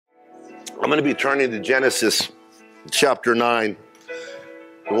I'm going to be turning to Genesis chapter 9.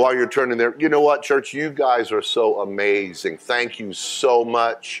 And while you're turning there, you know what, church? You guys are so amazing. Thank you so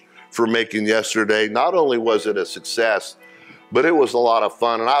much for making yesterday. Not only was it a success, but it was a lot of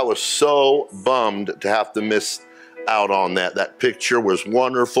fun. And I was so bummed to have to miss out on that. That picture was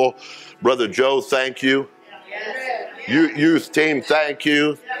wonderful. Brother Joe, thank you. Youth team, thank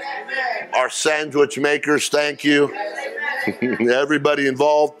you. Our sandwich makers, thank you. Everybody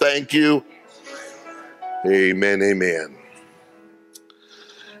involved, thank you. Amen, amen.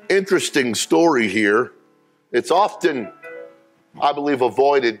 Interesting story here. It's often, I believe,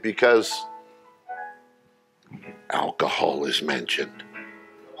 avoided because alcohol is mentioned.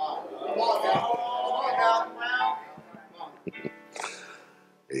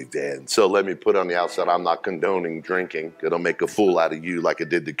 Amen. So let me put on the outside, I'm not condoning drinking. It'll make a fool out of you like it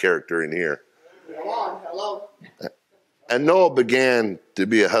did the character in here. Hello. And Noah began to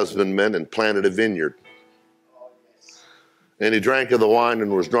be a husbandman and planted a vineyard. And he drank of the wine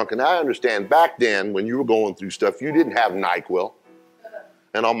and was drunk. And I understand back then when you were going through stuff, you didn't have NyQuil.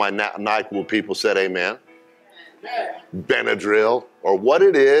 And all my NyQuil people said amen. Benadryl, or what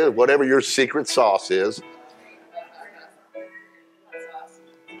it is, whatever your secret sauce is.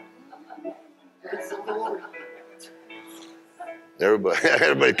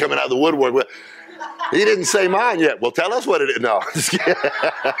 Everybody coming out of the woodwork. He didn't say mine yet. Well, tell us what it is. No.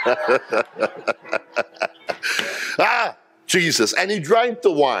 Jesus. And he drank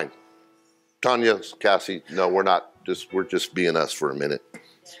the wine. Tanya, Cassie, no, we're just being us for a minute.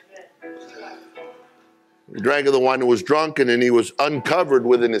 He drank of the wine and was drunken, and he was uncovered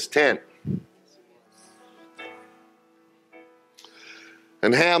within his tent.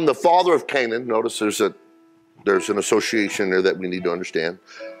 And Ham, the father of Canaan, notice there's an association there that we need to understand,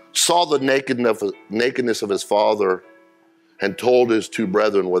 saw the nakedness of his father and told his two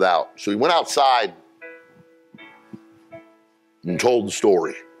brethren without. So he went outside and told the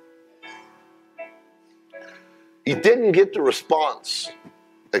story. He didn't get the response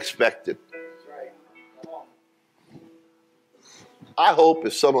expected. I hope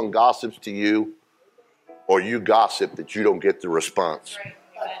if someone gossips to you or you gossip that you don't get the response.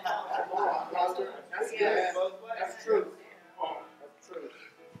 That's true.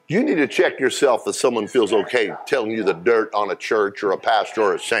 You need to check yourself if someone feels okay telling you the dirt on a church or a pastor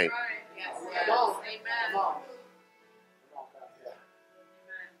or a saint.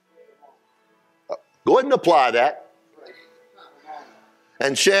 Go ahead and apply that.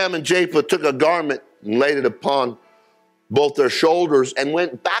 And Shem and Japheth took a garment and laid it upon both their shoulders and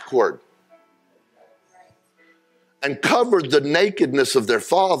went backward and covered the nakedness of their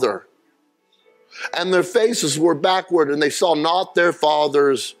father. And their faces were backward, and they saw not their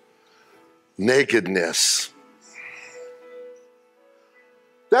father's nakedness.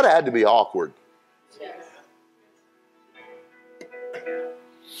 That had to be awkward.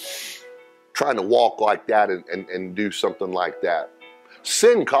 Trying to walk like that and do something like that.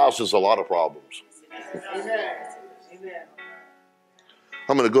 Sin causes a lot of problems. Amen.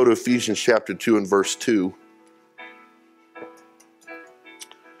 I'm going to go to Ephesians chapter 2 and verse 2.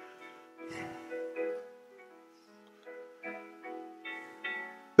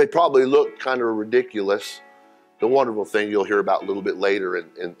 They probably look kind of ridiculous. The wonderful thing you'll hear about a little bit later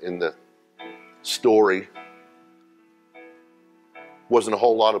in the story. Wasn't a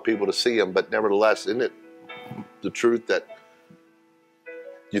whole lot of people to see them, but nevertheless, isn't it the truth that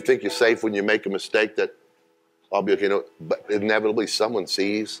you think you're safe when you make a mistake that I'll be okay, but inevitably someone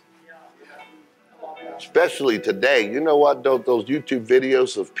sees? Especially today. You know what? Those YouTube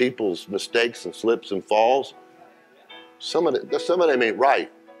videos of people's mistakes and slips and falls, some of them ain't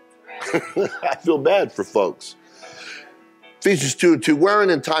right. I feel bad for folks. Ephesians 2:2, wherein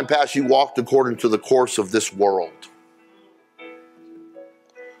in time past you walked according to the course of this world,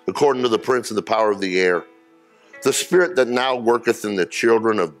 according to the prince of the power of the air, the spirit that now worketh in the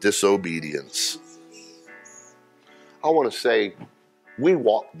children of disobedience. I want to say, we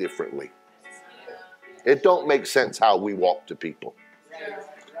walk differently. It don't make sense how we walk to people.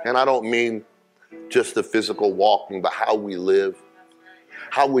 And I don't mean just the physical walking, but how we live,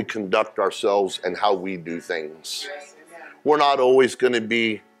 how we conduct ourselves, and how we do things. We're not always going to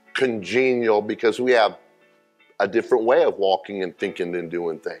be congenial because we have a different way of walking and thinking and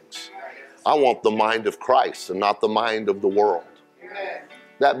doing things. I want the mind of Christ and not the mind of the world.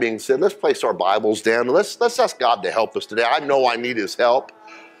 That being said, let's place our Bibles down. Let's ask God to help us today. I know I need his help.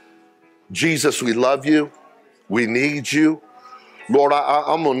 Jesus, we love you. We need you. Lord,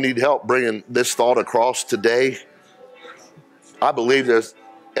 I'm going to need help bringing this thought across today. I believe there's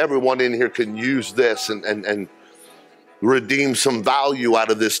everyone in here can use this and redeem some value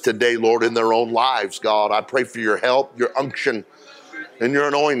out of this today, Lord, in their own lives, God. I pray for your help, your unction, and your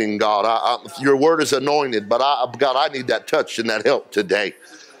anointing, God. Your word is anointed, but God, I need that touch and that help today.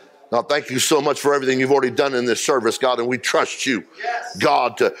 Now, thank you so much for everything you've already done in this service, God, and we trust you,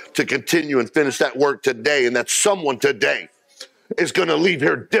 God, to continue and finish that work today, and that someone today is going to leave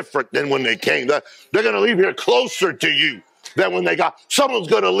here different than when they came. They're going to leave here closer to you than when they got. Someone's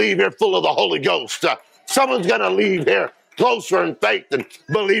going to leave here full of the Holy Ghost. Someone's going to leave here closer in faith and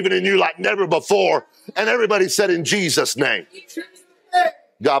believing in you like never before. And everybody said in Jesus' name.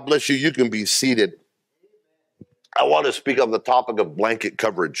 God bless you. You can be seated. I want to speak on the topic of blanket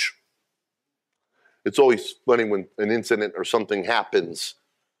coverage. It's always funny when an incident or something happens.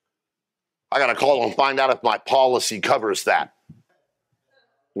 I got to call and find out if my policy covers that.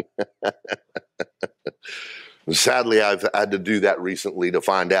 Sadly, I've had to do that recently to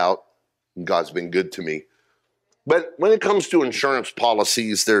find out. God's been good to me. But when it comes to insurance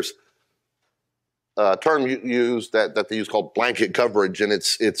policies, there's a term used that they use called blanket coverage, and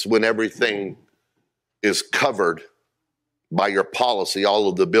it's when everything is covered by your policy. All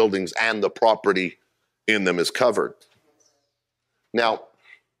of the buildings and the property in them is covered. Now,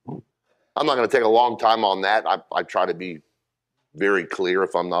 I'm not going to take a long time on that. I try to be very clear.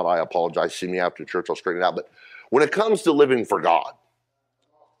 If I'm not, I apologize. See me after church, I'll straighten it out. But when it comes to living for God,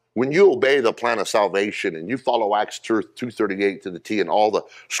 when you obey the plan of salvation and you follow Acts 2:38 to the T and all the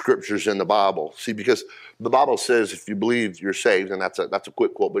scriptures in the Bible, see, because the Bible says if you believe, you're saved, and that's a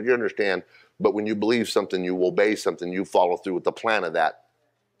quick quote, but you understand, but when you believe something, you obey something, you follow through with the plan of that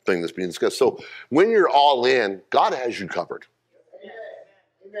thing that's being discussed. So when you're all in, God has you covered.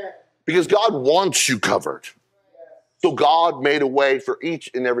 Amen. Because God wants you covered. So God made a way for each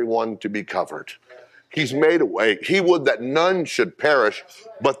and every one to be covered. He's made a way. He would that none should perish,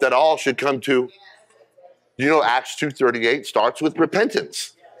 but that all should come to, Acts 2:38 starts with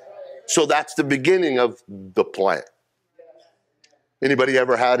repentance. So that's the beginning of the plan. Anybody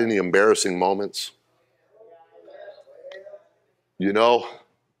ever had any embarrassing moments?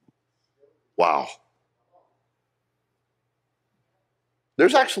 Wow.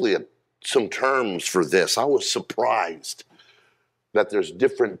 There's actually some terms for this. I was surprised that there's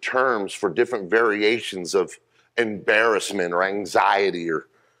different terms for different variations of embarrassment or anxiety or,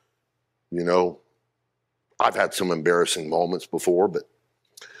 I've had some embarrassing moments before, but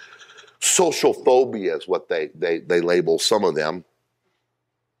social phobia is what they label some of them.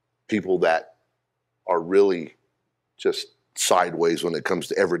 People that are really just sideways when it comes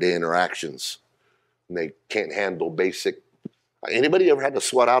to everyday interactions. And they can't handle basic. Anybody ever had to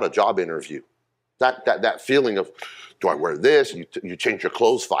sweat out a job interview? That feeling of, do I wear this? You change your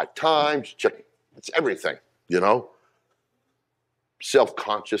clothes 5 times. You check, it's everything,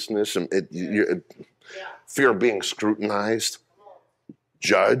 Self-consciousness and fear of being scrutinized,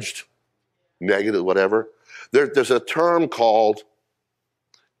 judged, negative, whatever. There's a term called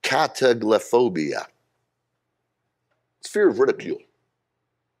cataglephobia. It's fear of ridicule.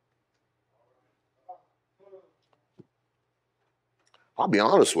 I'll be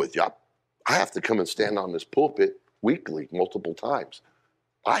honest with you. I have to come and stand on this pulpit weekly, multiple times.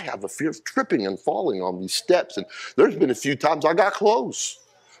 I have a fear of tripping and falling on these steps. And there's been a few times I got close.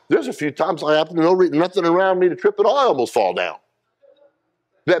 There's a few times I happen to know nothing around me to trip at all. I almost fall down.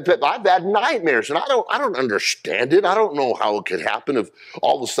 I've had nightmares, and I don't understand it. I don't know how it could happen if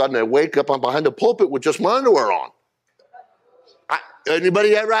all of a sudden I wake up, I'm behind the pulpit with just my underwear on.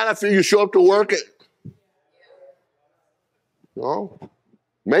 Anybody ever had a fear you show up to work?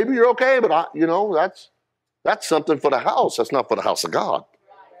 Maybe you're okay, but that's something for the house. That's not for the house of God.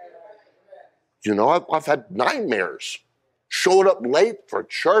 I've had nightmares. Showed up late for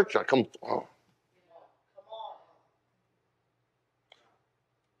church.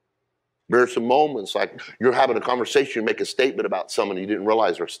 There's some moments like you're having a conversation, you make a statement about someone you didn't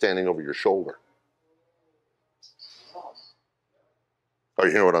realize they're standing over your shoulder. Are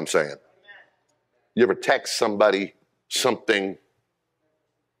you hearing what I'm saying? You ever text somebody something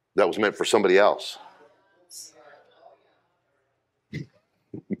that was meant for somebody else?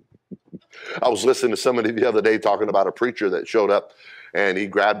 I was listening to somebody the other day talking about a preacher that showed up and he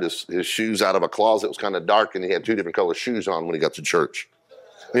grabbed his shoes out of a closet. It was kind of dark and he had 2 different color shoes on when he got to church.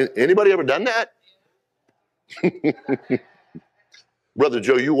 Anybody ever done that? Brother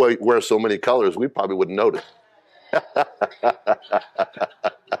Joe, you wear so many colors, we probably wouldn't notice.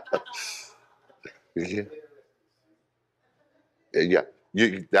 Yeah.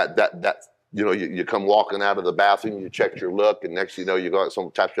 You come walking out of the bathroom, you check your look, and next thing you know, you got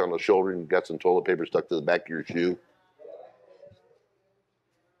someone taps you on the shoulder and you got some toilet paper stuck to the back of your shoe.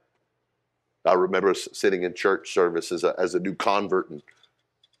 I remember sitting in church service as a new convert, and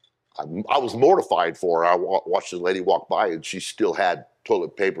I was mortified for her. I watched the lady walk by, and she still had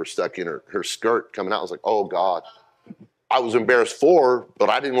toilet paper stuck in her skirt coming out. I was like, oh, God. I was embarrassed for her, but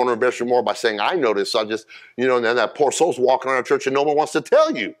I didn't want to embarrass her more by saying I noticed. So I just, and then that poor soul's walking around church and no one wants to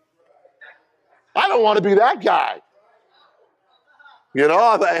tell you. I don't want to be that guy.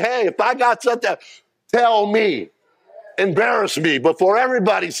 I'm like, hey, if I got something, tell me. Embarrass me before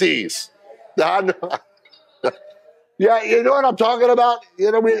everybody sees. Yeah, you know what I'm talking about?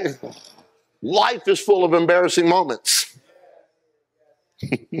 Life is full of embarrassing moments.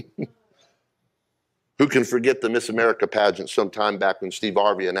 Who can forget the Miss America pageant sometime back when Steve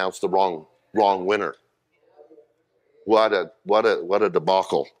Harvey announced the wrong winner? What a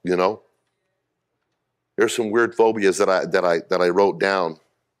debacle, There's some weird phobias that I wrote down.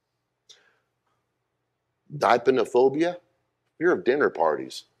 Dipenophobia, fear of dinner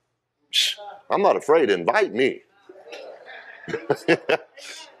parties. I'm not afraid. Invite me.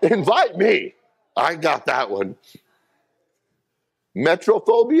 Invite me. I got that one.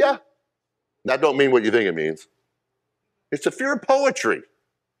 Metrophobia. That don't mean what you think it means. It's a fear of poetry.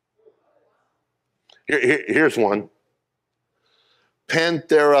 Here's one.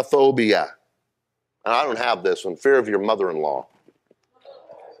 Pantherophobia. And I don't have this one. Fear of your mother-in-law.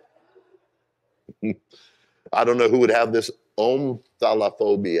 I don't know who would have this.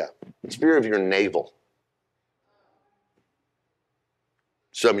 Omphalophobia. It's fear of your navel.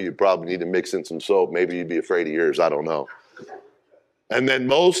 Some of you probably need to mix in some soap. Maybe you'd be afraid of yours. I don't know. And then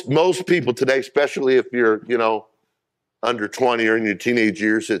most people today, especially if you're, under 20 or in your teenage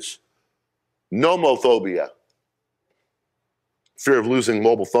years, it's nomophobia. Fear of losing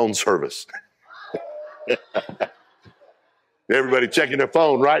mobile phone service. Everybody checking their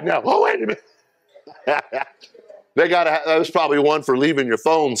phone right now. Oh, wait a minute. There's probably one for leaving your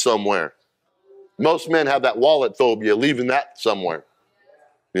phone somewhere. Most men have that wallet phobia, leaving that somewhere.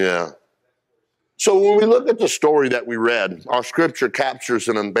 Yeah. So when we look at the story that we read, our scripture captures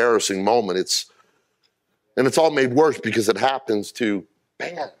an embarrassing moment. And it's all made worse because it happens to,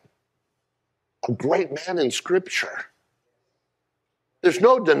 a great man in scripture. There's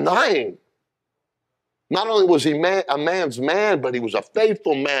no denying. Not only was he a man's man, but he was a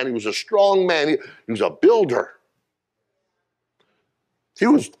faithful man. He was a strong man. He was a builder. He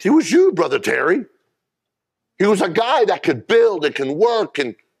was you, Brother Terry. He was a guy that could build and can work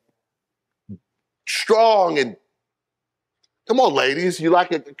and strong. And come on, ladies, you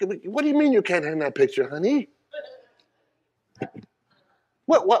like it? What do you mean you can't hang that picture, honey?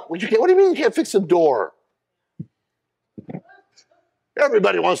 What do you mean you can't fix a door?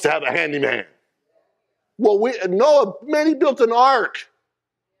 Everybody wants to have a handyman. Well, Noah, man, he built an ark.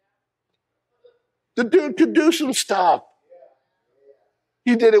 The dude could do some stuff.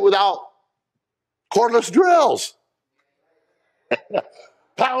 He did it without cordless drills,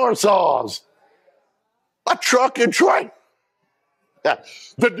 power saws, a truck and trailer.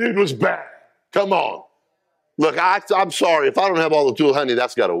 The dude was bad. Come on. Look, I'm sorry. If I don't have all the tools, honey,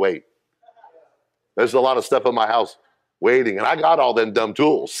 that's got to wait. There's a lot of stuff in my house waiting, and I got all them dumb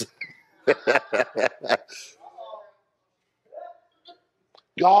tools.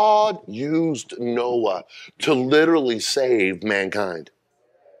 God used Noah to literally save mankind.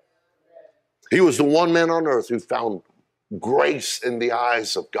 He was the one man on earth who found grace in the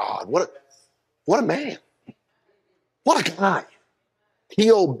eyes of God. What a man. What a guy. He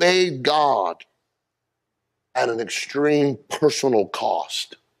obeyed God at an extreme personal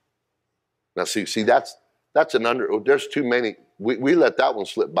cost. Now, see, that's there's too many. We let that one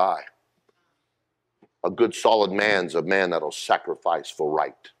slip by. A good solid man's a man that'll sacrifice for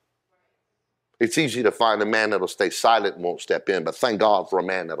right. It's easy to find a man that'll stay silent and won't step in, but thank God for a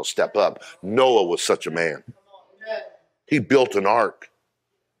man that'll step up. Noah was such a man. He built an ark.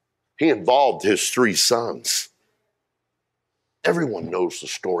 He involved his 3 sons. Everyone knows the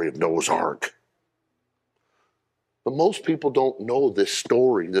story of Noah's ark. But most people don't know this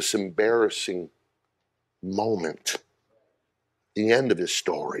story, this embarrassing moment. The end of his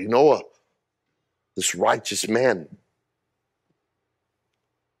story. Noah, this righteous man,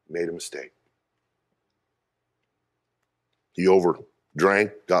 made a mistake. He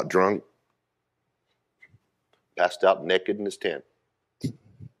overdrank, got drunk, passed out naked in his tent.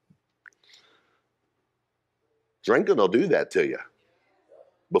 Drinking will do that to you.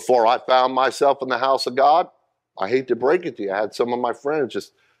 Before I found myself in the house of God, I hate to break it to you, I had some of my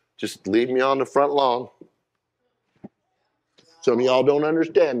friends just leave me on the front lawn. Some of y'all don't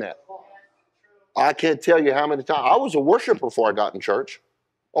understand that. I can't tell you how many times. I was a worshiper before I got in church.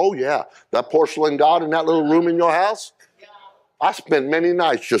 Oh, yeah. That porcelain God in that little room in your house, I spent many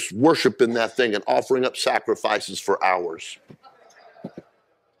nights just worshiping that thing and offering up sacrifices for hours.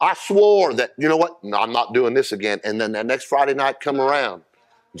 I swore that, you know what? No, I'm not doing this again. And then that next Friday night come around,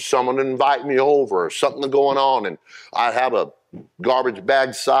 and someone would invite me over or something going on, and I'd have a garbage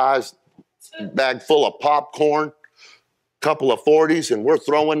bag size bag full of popcorn, couple of 40s, and we're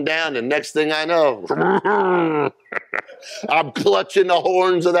throwing down, and next thing I know, I'm clutching the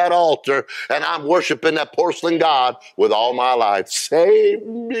horns of that altar, and I'm worshiping that porcelain God with all my life. Save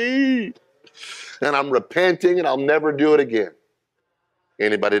me. And I'm repenting, and I'll never do it again.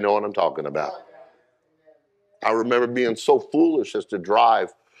 Anybody know what I'm talking about? I remember being so foolish as to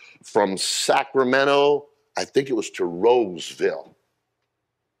drive from Sacramento, I think it was to Roseville.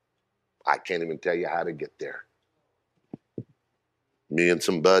 I can't even tell you how to get there. Me and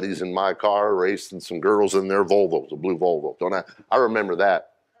some buddies in my car racing some girls in their Volvos, a blue Volvo. Don't I remember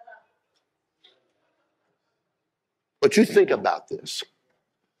that. But you think about this.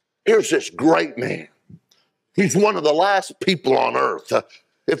 Here's this great man. He's one of the last people on earth.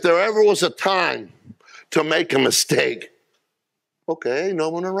 If there ever was a time to make a mistake, okay, no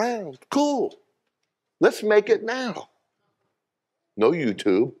one around. Cool. Let's make it now. No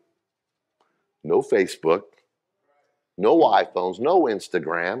YouTube, no Facebook, no iPhones, no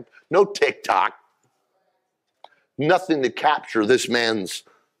Instagram, no TikTok. Nothing to capture this man's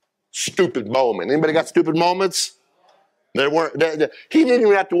stupid moment. Anybody got stupid moments? He didn't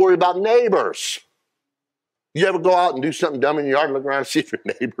even have to worry about neighbors. You ever go out and do something dumb in your yard and look around and see if your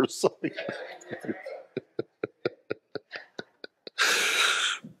neighbor's something?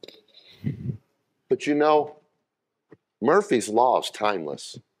 But you know, Murphy's Law is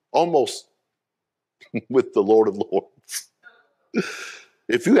timeless, almost with the Lord of Lords.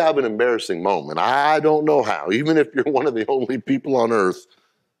 If you have an embarrassing moment, I don't know how, even if you're one of the only people on earth,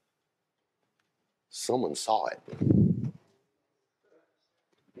 someone saw it.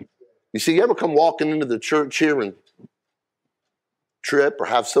 You see, you ever come walking into the church here and trip or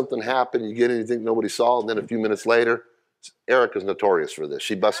have something happen, you get anything nobody saw, and then a few minutes later, Erica's notorious for this.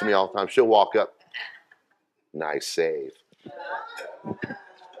 She busts me all the time. She'll walk up, nice save.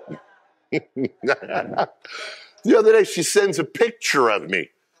 The other day, she sends a picture of me,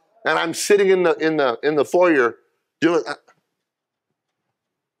 and I'm sitting in the foyer doing.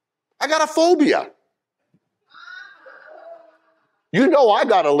 I got a phobia. You know I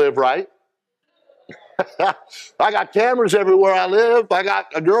got to live right. I got cameras everywhere I live. I got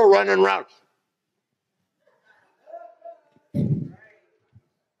a girl running around.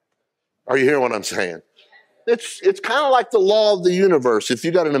 Are you hearing what I'm saying? It's kind of like the law of the universe. If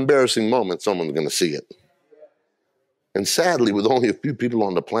you got an embarrassing moment, someone's going to see it. And sadly, with only a few people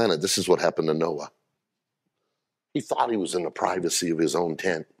on the planet, this is what happened to Noah. He thought he was in the privacy of his own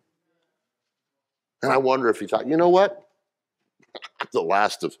tent. And I wonder if he thought, you know what? I'm the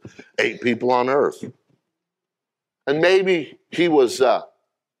last of 8 people on earth. And maybe he was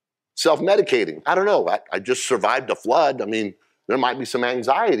self-medicating. I don't know. I just survived a flood. I mean, there might be some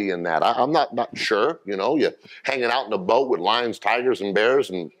anxiety in that. I'm not sure. You know, you hanging out in a boat with lions, tigers, and bears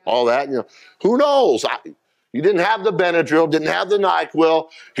and all that. You know, who knows? You didn't have the Benadryl, didn't have the NyQuil.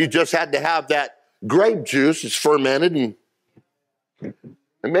 He just had to have that grape juice. It's fermented. And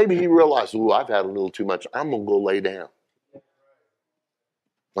maybe he realized, ooh, I've had a little too much. I'm going to go lay down.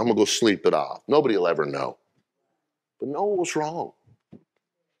 I'm going to go sleep it off. Nobody will ever know. But Noah was wrong.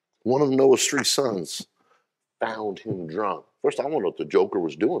 One of Noah's 3 sons found him drunk. First, I wonder what the joker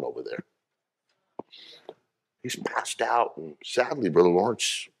was doing over there. He's passed out, and sadly, Brother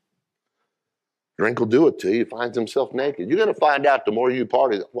Lawrence, drink will do it to you. He finds himself naked. You're going to find out the more you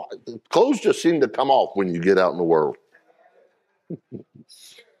party. The clothes just seem to come off when you get out in the world.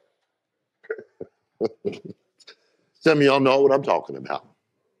 Some of y'all know what I'm talking about.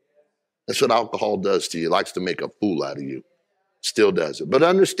 That's what alcohol does to you. It likes to make a fool out of you. Still does it. But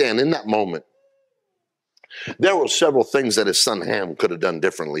understand, in that moment, there were several things that his son Ham could have done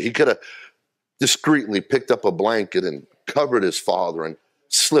differently. He could have discreetly picked up a blanket and covered his father and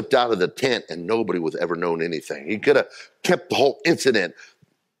slipped out of the tent, and nobody would have ever known anything. He could have kept the whole incident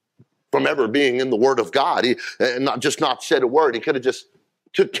from ever being in the Word of God. He not said a word. He could have just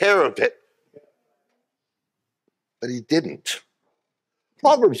took care of it. But he didn't.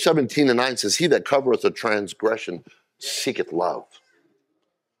 Proverbs 17:9 says, he that covereth a transgression seeketh love,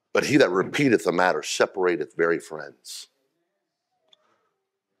 but he that repeateth a matter separateth very friends.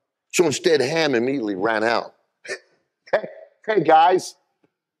 So instead, Ham immediately ran out. Hey guys,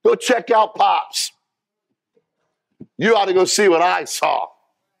 go check out Pops. You ought to go see what I saw.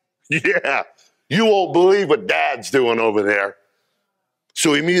 Yeah, you won't believe what Dad's doing over there.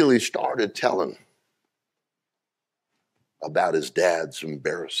 So he immediately started telling about his dad's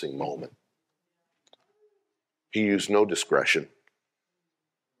embarrassing moment. He used no discretion.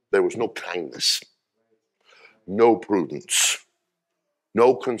 There was no kindness, no prudence,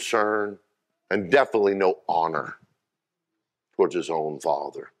 no concern, and definitely no honor towards his own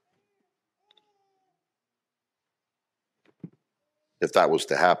father. If that was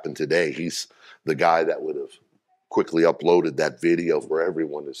to happen today, he's the guy that would have quickly uploaded that video for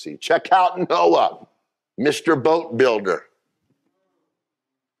everyone to see. Check out Noah, Mr. Boat Builder.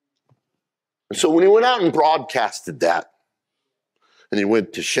 And so when he went out and broadcasted that, and he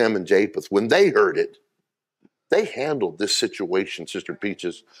went to Shem and Japheth, when they heard it, they handled this situation, Sister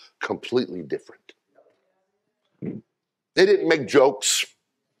Peaches, completely different. They didn't make jokes.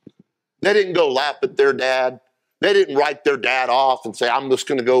 They didn't go laugh at their dad. They didn't write their dad off and say, I'm just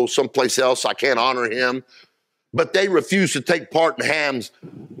going to go someplace else. I can't honor him. But they refused to take part in Ham's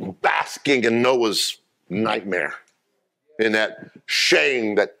basking in Noah's nightmare, in that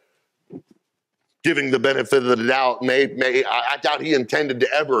shame, that giving the benefit of the doubt. I doubt he intended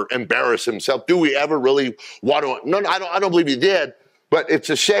to ever embarrass himself. Do we ever really want to? No, I don't believe he did. But it's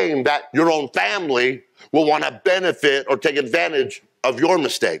a shame that your own family will want to benefit or take advantage of your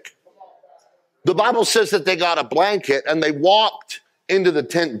mistake. The Bible says that they got a blanket and they walked into the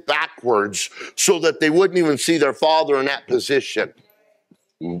tent backwards so that they wouldn't even see their father in that position.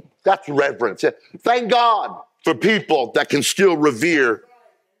 That's reverence. Thank God for people that can still revere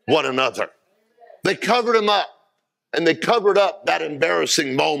one another. They covered him up, and they covered up that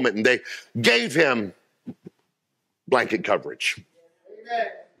embarrassing moment, and they gave him blanket coverage.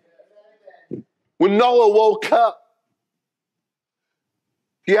 When Noah woke up,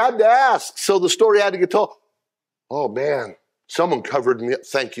 he had to ask, so the story had to get told. Oh man, someone covered me up.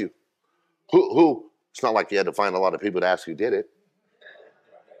 Thank you. Who? It's not like he had to find a lot of people to ask who did it.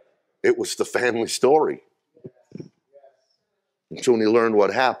 It was the family story. And so when he learned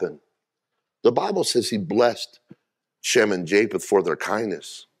what happened, the Bible says he blessed Shem and Japheth for their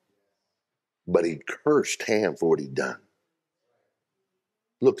kindness, but he cursed Ham for what he'd done.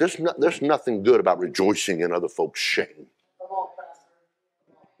 Look, there's nothing good about rejoicing in other folks' shame.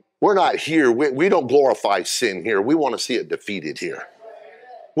 We're not here. We don't glorify sin here. We want to see it defeated here.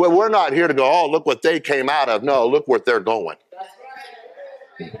 Well, we're not here to go, oh, look what they came out of. No, look where they're going.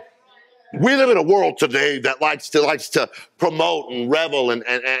 We live in a world today that likes to promote and revel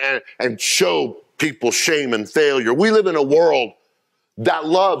and show people shame and failure. We live in a world that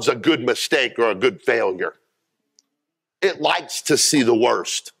loves a good mistake or a good failure. It likes to see the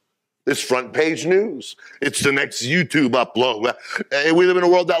worst. It's front page news. It's the next YouTube upload. We live in a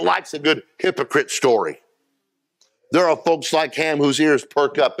world that likes a good hypocrite story. There are folks like Ham whose ears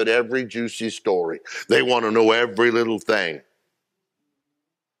perk up at every juicy story. They want to know every little thing.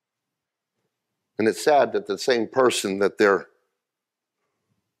 And it's sad that the same person that they're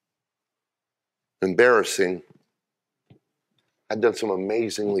embarrassing had done some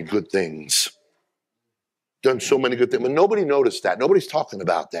amazingly good things. Done so many good things. But nobody noticed that. Nobody's talking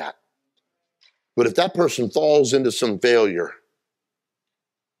about that. But if that person falls into some failure,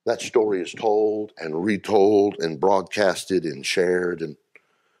 that story is told and retold and broadcasted and shared. And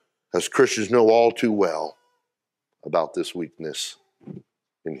as Christians know all too well about this weakness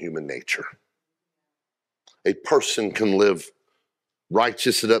in human nature. A person can live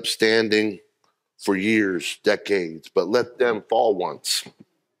righteous and upstanding for years, decades, but let them fall once.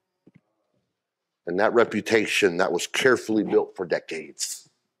 And that reputation that was carefully built for decades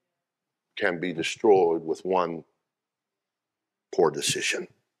can be destroyed with one poor decision.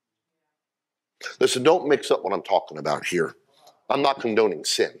 Listen, don't mix up what I'm talking about here. I'm not condoning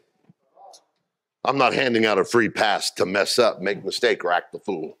sin. I'm not handing out a free pass to mess up, make a mistake, or act the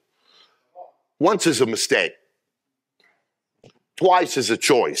fool. Once is a mistake. Twice is a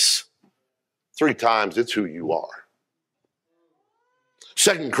choice. 3 times it's who you are.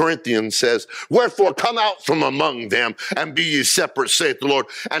 2 Corinthians says, wherefore come out from among them and be ye separate, saith the Lord,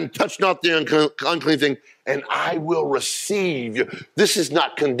 and touch not the unclean thing, and I will receive you. This is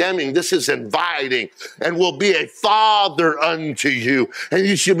not condemning, this is inviting, and will be a father unto you, and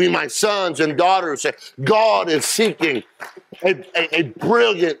you shall be my sons and daughters. God is seeking a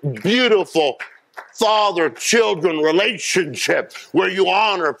brilliant, beautiful father-children relationship where you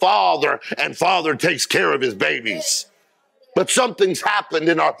honor father and father takes care of his babies. But something's happened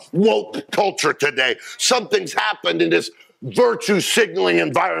in our woke culture today. Something's happened in this virtue signaling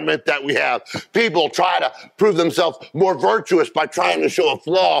environment that we have. People try to prove themselves more virtuous by trying to show a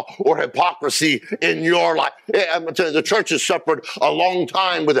flaw or hypocrisy in your life. I'm going to tell you, the church has suffered a long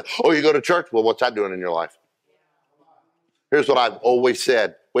time with it. Oh, you go to church? Well, what's that doing in your life? Here's what I've always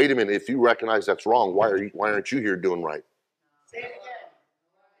said. Wait a minute, if you recognize that's wrong, why aren't you here doing right? Say it again.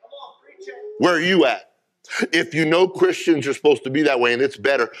 Come on, preach it. Where are you at? If you know Christians are supposed to be that way and it's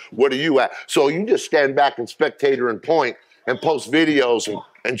better, what are you at? So you just stand back and spectator and point and post videos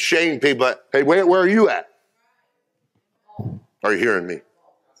and shame people. But, hey, where are you at? Are you hearing me?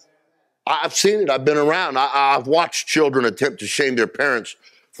 I've seen it. I've been around. I've watched children attempt to shame their parents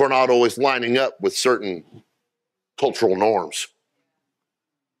for not always lining up with certain cultural norms.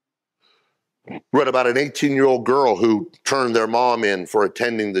 Read about an 18-year-old girl who turned their mom in for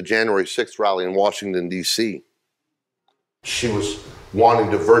attending the January 6th rally in Washington, D.C. She was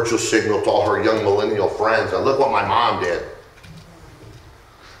wanting to virtue signal to all her young millennial friends. And look what my mom did.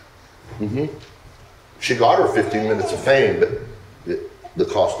 She got her 15 minutes of fame, but the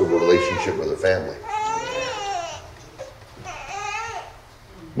cost of a relationship with her family.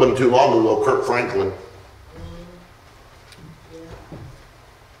 Wasn't too long ago, Kirk Franklin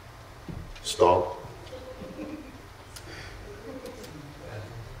stopped.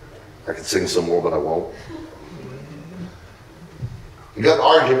 I could sing some more, but I won't. He got in an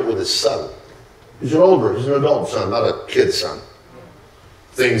argument with his son. He's an adult son, not a kid's son.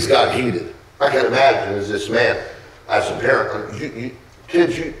 Things got heated. I can imagine as this man, as a parent,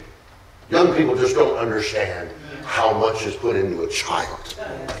 kids, young people just don't understand how much is put into a child.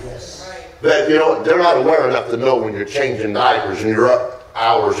 That, they're not aware enough to know when you're changing diapers and you're up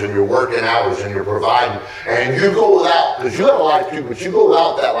hours and you're working hours and you're providing, and you go without, because you have a life too, but you go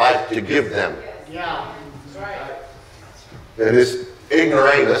without that life to give them. Yeah, that's right. And this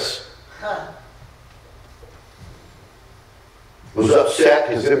ignoramus was upset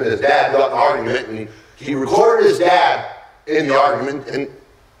because him and his dad got in an argument, and he recorded his dad in the argument, and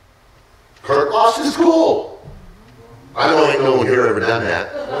Kirk lost his cool. I know ain't no one here ever done that.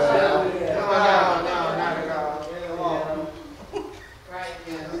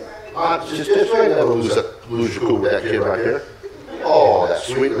 Just right now, lose your cool with that kid right there. Oh, that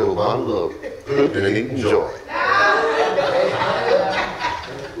sweet little bundle of poop and eating joy.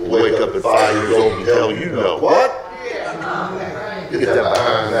 Wake up at 5 years old and tell you no. What? Get that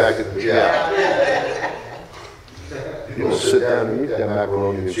behind back at the job. You want to sit down and eat that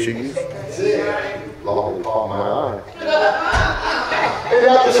macaroni and cheese? Long pop my eye.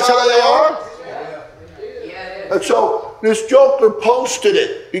 Isn't that just how they are? And so this joker posted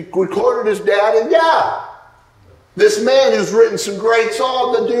it. He recorded his dad, and this man who's written some great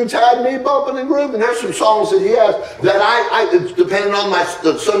songs. The dude's had me bumping and grooving. There's some songs that he has that it's depending on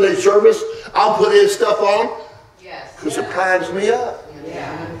the Sunday service, I'll put his stuff on because it primes me up.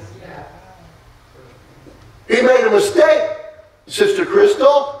 He made a mistake, Sister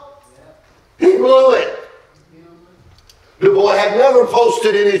Crystal. He blew it. The boy had never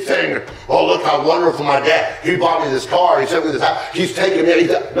posted anything. Oh, look how wonderful my dad. He bought me this car. He sent me this house. He's taking me.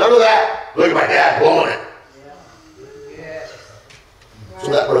 None of that. Look at my dad blowing it.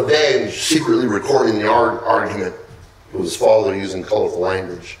 So that revenge, secretly recording the argument with his father using colorful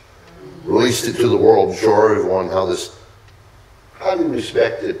language, released it to the world to show everyone how this highly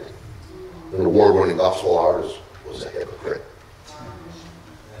respected and award-winning gospel artist was a hypocrite.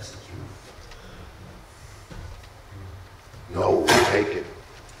 No, taken,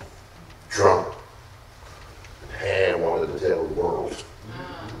 drunk, and wanted to tell the world.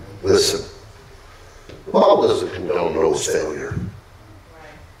 Listen, the Bible doesn't condone Noah's failure.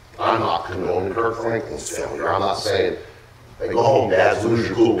 I'm not condoning Kirk Franklin's failure. I'm not saying, hey, go home, dads, lose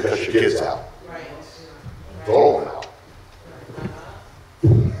your cool, cut your kids out. Throw them out.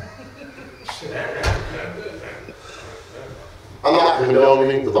 I'm not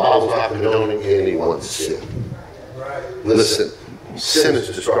condoning, the Bible's not condoning anyone's sin. Listen, sin is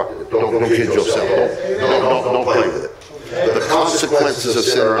destructive. Don't kid yourself. Don't play with it. The consequences of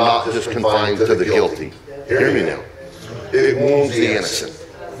sin are not just confined to the guilty. Hear me now. It wounds the innocent.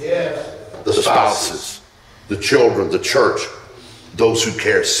 The spouses, the children, the church, those who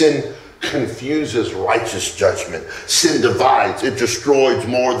care. Sin confuses righteous judgment. Sin divides. It destroys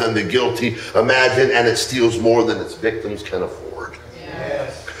more than the guilty imagine, and it steals more than its victims can afford.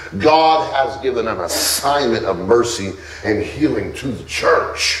 God has given an assignment of mercy and healing to the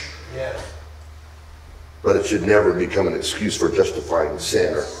church. But it should never become an excuse for justifying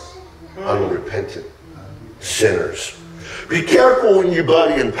sin or unrepentant sinners. Be careful when you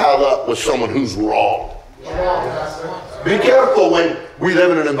buddy and pal up with someone who's wrong. Be careful when we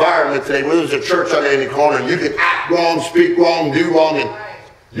live in an environment today where there's a church on any corner and you can act wrong, speak wrong, do wrong, and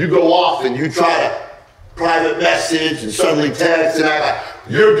you go off and you try to private message and suddenly text and act like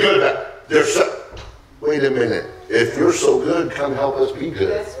you're good at it. Wait a minute. If you're so good, come help us be good.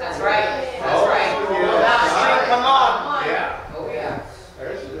 That's right. That's right. Come on. Yeah. Oh, yeah.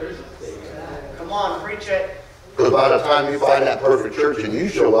 Come on, preach it. Because Because by the time you find that perfect church and you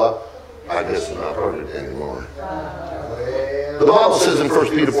show up, I guess it's not perfect anymore. The Bible says in 1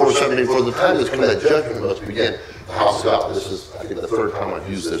 Peter 4:17, for the time has come that judgment must begin. The house of God. This is, I think, the third time I've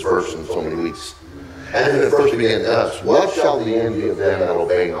used this verse in so many weeks. And then it first began to us. What shall the end be of them that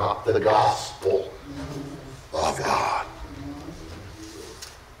obey not the gospel of God?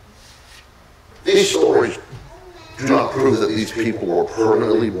 These stories do not prove that these people were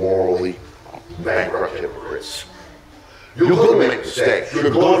permanently, morally bankrupt hypocrites. You're going to make mistakes. You're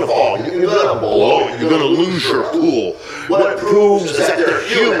going to fall. You're going to blow it. You're going to lose your cool. What it proves is that they're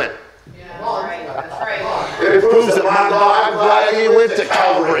human. It proves that, my God, I'm glad he went to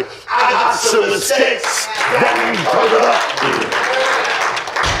Calvary. I got some mistakes that we covered up.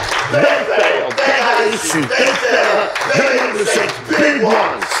 They failed. They had issues. They failed. They made mistakes, big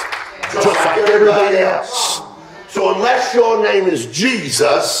ones, just like everybody else. So unless your name is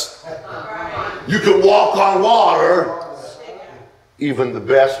Jesus, you can walk on water. Even the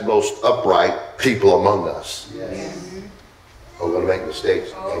best, most upright people among us are going to make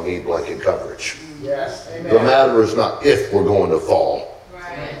mistakes and need blanket coverage. Yes. The matter is not if we're going to fall.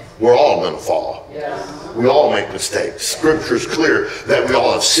 Right. We're all going to fall. Yes. We all make mistakes. Scripture is clear that we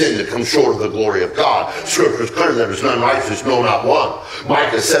all have sinned to come short of the glory of God. Scripture is clear that there's none righteous, no, not one.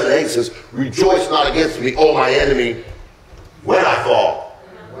 Micah 7:8 says, rejoice not against me, O my enemy, when I fall.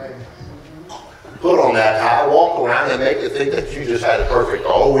 Put on that tie, walk around and make you think that you just had it perfect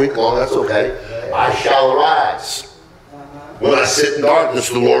all week long. That's okay. I shall arise. When I sit in darkness,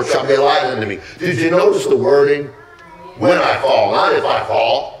 the Lord shall be a light unto me. Did you notice the wording? When I fall, not if I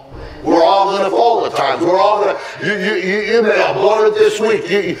fall. We're all going to fall at times. We're all going to. You may have blown it this week.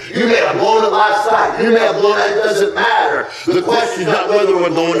 You may have blown it last night. You may have blown it. It doesn't matter. The question is not whether we're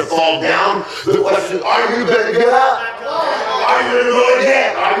going to fall down. The question is, are you going to get up? Are you going to go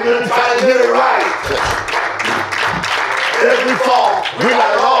again? Are you going to try to get it right? If we fall, we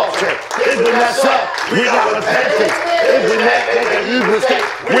got an altar. If we mess up, we got repentance. If we make a huge mistake,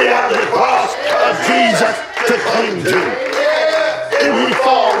 we have the cross of Jesus to cling to. If we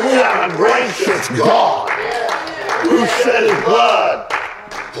fall, we have a gracious God who shed his blood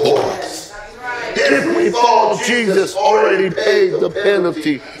for us. If we fall, Jesus already paid the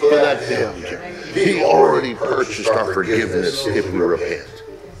penalty for that failure. He already purchased our forgiveness if we repent.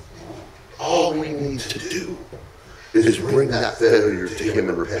 All we need to do is bring that failure to him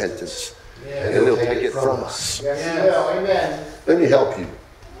in repentance, and he'll take it from us. Amen. Let me help you.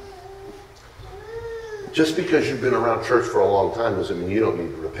 Just because you've been around church for a long time doesn't mean you don't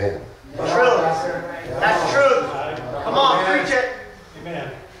need to repent. Truth. That's truth. Come on, preach it.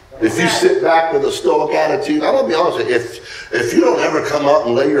 Amen. If you sit back with a stoic attitude, I'm going to be honest with you, if you don't ever come up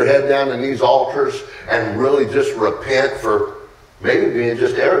and lay your head down in these altars and really just repent for maybe being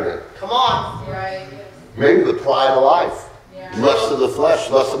just arrogant. Come on. Right. Maybe the pride of life. Yeah. Lust of the flesh,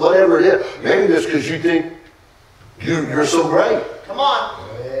 lust of whatever it is. Maybe just because you think you're so great. Come on.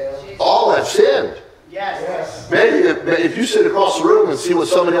 All have sinned. Yes. Maybe if you sit across the room and see what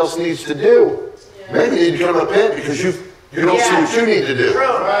somebody else needs to do, maybe you need to come repent because you don't see what you need to do. True.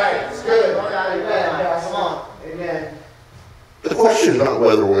 Right. It's good. Amen. Come on. Amen. The question is not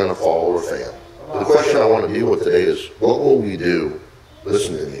whether we're going to fall or fail. The question I want to deal with today is, what will we do,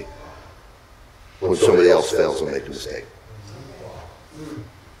 listen to me, when somebody else fails and makes a mistake?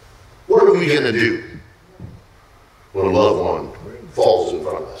 What are we going to do when a loved one falls in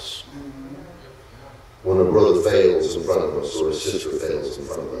front of us? When a brother fails in front of us or a sister fails in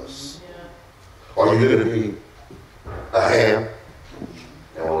front of us? Are you going to be a ham?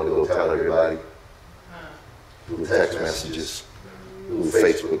 I want to go tell everybody. Little text messages, little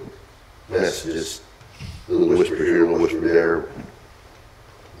Facebook messages, little whisper here, little whisper there.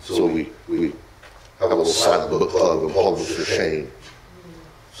 So we have a little side book club and publish their shame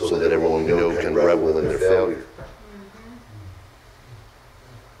so that everyone can revel in their failure.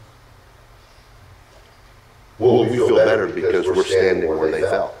 Will we feel better because we're standing where they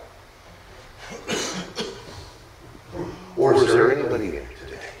fell? Or is there anybody here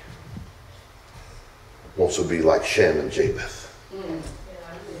today who wants to be like Shem and Japheth?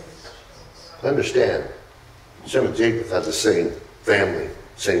 Understand, Shem and Japheth had the same family,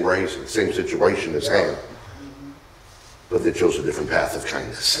 same race, and same situation as Ham. But they chose a different path of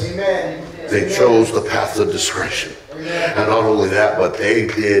kindness. Amen. They chose the path of discretion. And not only that, but they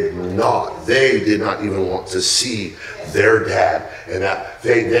did not even want to see their dad. And that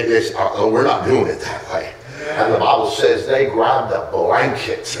they said, oh, we're not doing it that way. And the Bible says they grabbed a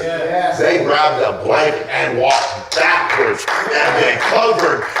blanket. They grabbed a blanket and walked backwards. And they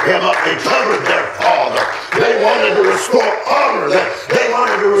covered him up. They covered their father. They wanted to restore honor. They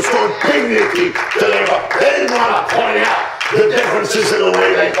wanted to restore dignity to their father. They didn't want to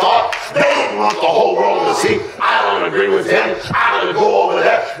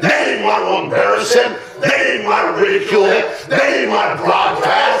embarrass him. They didn't want to ridicule him. They didn't want to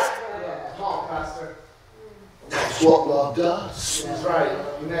broadcast. Come on, Pastor. That's what love does. That's right.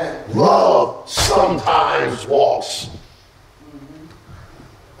 Amen. Love sometimes walks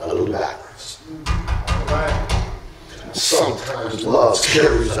a little backwards. All right. Sometimes love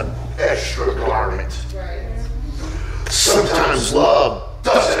carries an extra garment. Sometimes love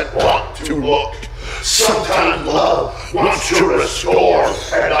doesn't want to look. Sometimes love wants to restore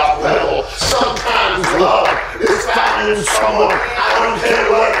and not level. Sometimes love is finding someone, I don't care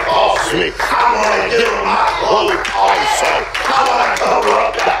what it costs me. I want to give them my clothes also. I want to cover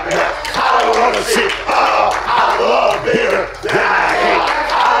up that mess. I don't want to see, I love bigger than I hate.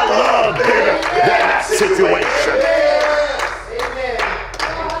 I love bigger than that situation.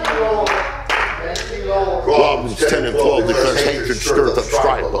 Romans 10 and 12 declares hatred stirreth up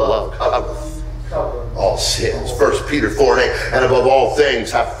strife, but love covereth all sins. 1 Peter 4 and 8, and above all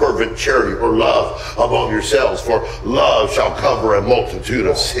things have fervent charity or love among yourselves, for love shall cover a multitude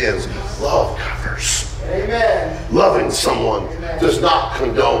of sins. Love covers. Amen. Loving someone does not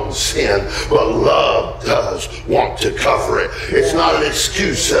condone sin, but love does want to cover it. It's not an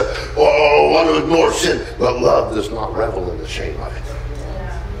excuse or want to ignore sin, but love does not revel in the shame of it.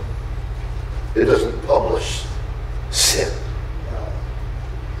 It doesn't publish sin.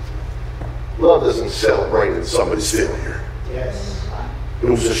 Love doesn't celebrate in somebody's failure. Yes. It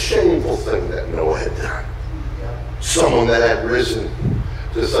was a shameful thing that Noah had done. Someone that had risen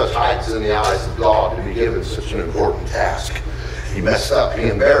to such heights in the eyes of God to be given such an important task. He messed up. He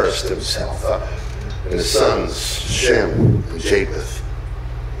embarrassed himself. And his sons, Shem and Japheth,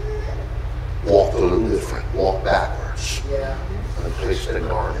 walked a little different, walked backwards, and placed a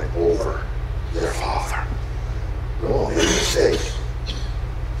garment over their father. No, made a mistake.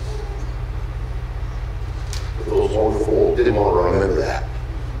 But those wonderful didn't want to remember that.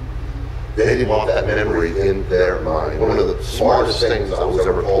 They didn't want that memory in their mind. One of the smartest things I was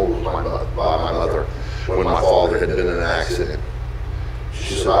ever told was by my mother when my father had been in an accident.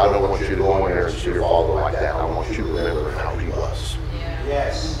 She said, I don't want you to go in there and see your father like that. I want you to remember how he was.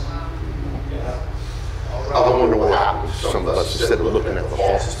 Yes. I wonder what happened to some of us instead of looking at the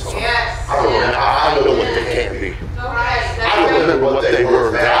faults. I don't know what they can be. I don't remember what they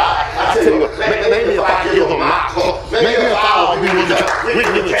were. I tell you what, maybe if I give them my call, maybe if I would be able to give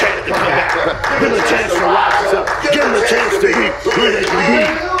them a chance to come back, give them a chance to rise up, give them a chance to be who they can be.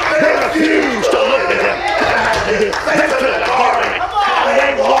 They refuse to look at them. They took the garment and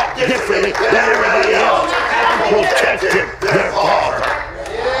they walked differently than everybody else and protected their father.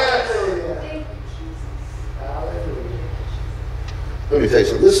 Let me tell you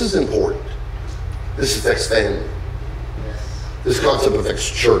something. This is important. This affects family. This concept affects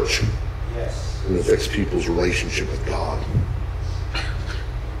church. And it affects people's relationship with God.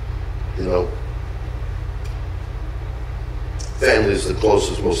 You know, family is the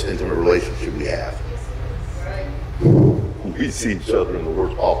closest, most intimate relationship we have. We see each other in the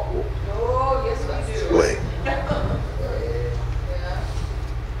worst possible way.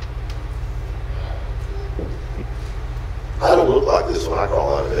 I don't look like this when I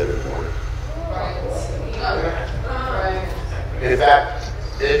crawl out of bed in the morning. In fact,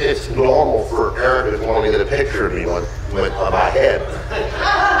 it's normal for Eric to want to get a picture of me on my head.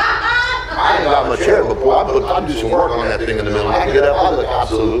 I ain't got much hair, but boy, I do some work on that thing in the middle. I can get up, I look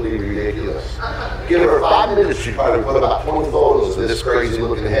absolutely ridiculous. Give her 5 minutes, she'd probably put about 20 photos of this crazy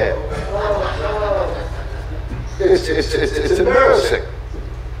looking head. It's embarrassing.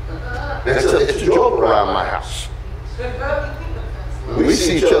 It's a joke around my house. We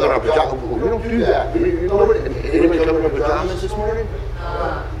see each other in our pajamas. We don't do that. You know what? Anybody come in our pajamas this morning?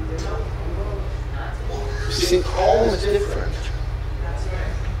 See, home is different.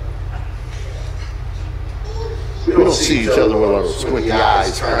 We don't see each other with our squinty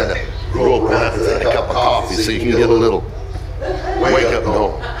eyes trying to roll around after that cup of coffee so you can get a little wake up and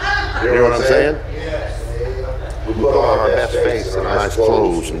home. You know what I'm saying? We put on our best face and our nice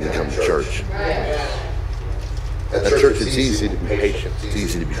clothes and we come to church. At church, it's easy to be patient. It's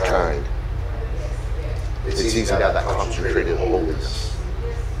easy to be kind. It's easy to have that concentrated holiness.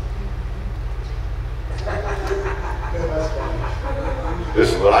 This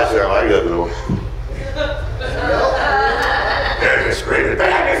is what I say. I got to know. There's this great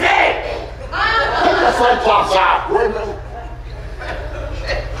bad. That's what pops out.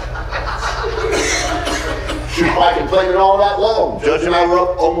 She's probably complaining all that long. Judge and I were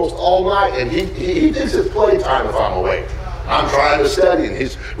up almost all night, and he thinks it's playtime if I'm awake. I'm trying to study, and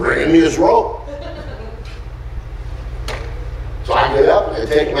he's bringing me his rope. So I get up and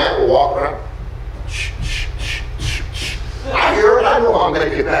take him out and walk around. Shh, shh, shh, shh, shh. I hear it. I know I'm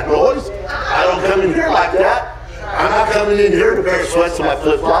making that noise. don't come in here like that. I'm not coming in here with a pair of sweats and my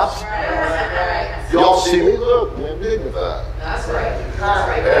flip-flops. Y'all see me? Look, man, dignified. That's right. That's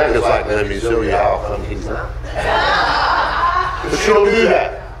right. Erica's like, let me show you how come he's not. But she don't do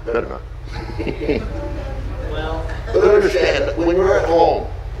that. Better not. But understand that when you're at home,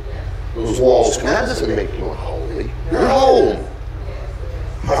 those walls come. That doesn't make you unholy. You're home.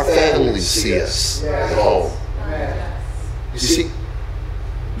 Our families see us at home. You see,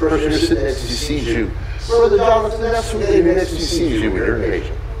 the person you're sitting next to sees you. Brother Jonathan, that's what they next to sees you with your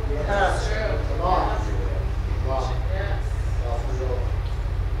nation.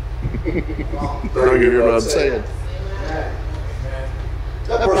 Don't you hear what I'm saying?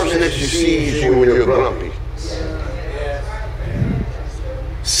 That person next to you sees you when you're grumpy.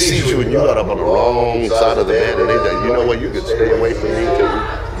 Sees you when you got up on the wrong side of the bed and they say, you know what, you could stay away from me too.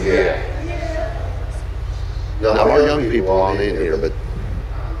 Yeah. Now, our young people aren't in here, but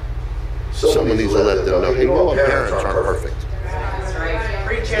someone needs to let them know, hey, you know what, parents aren't perfect. That's right.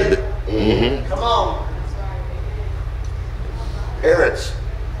 Preach it. Mm-hmm. Come on. Parents,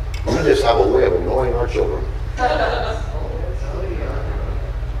 we just have a way of annoying our children.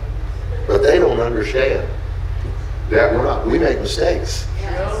 But they don't understand that we make mistakes.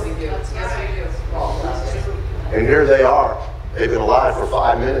 Yes, we do. Yes, we do. And here they are. They've been alive for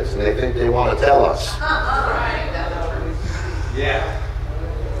 5 minutes and they think they want to tell us. Yeah.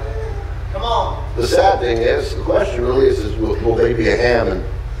 Come on. The sad thing is, the question really is will they be a ham and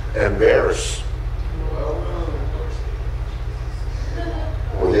embarrass?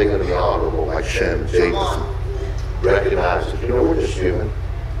 Or are they going to be honorable like Shem and Japheth? Recognize that, we're just human.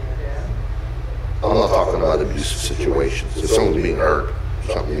 I'm not talking about abusive situations. If someone's being hurt,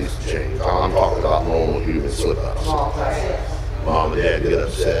 something needs to change. I'm talking about normal human slip-ups. Mom and dad get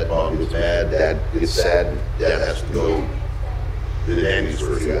upset, mom gets mad, dad gets sad, and dad has to go to the Andes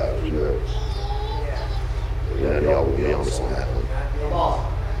for a few hours. And y'all will be honest on that one.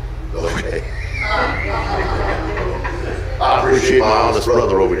 Okay. I appreciate my honest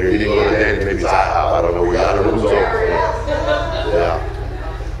brother over here. He didn't go to Danny, maybe it's I don't know where I don't know who's over. Yeah.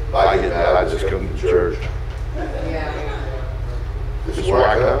 If I get mad, I just come to church. This is where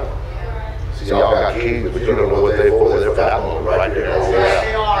I come. See, y'all got keys, but you don't know what they're for. They're for that one right there. Yes,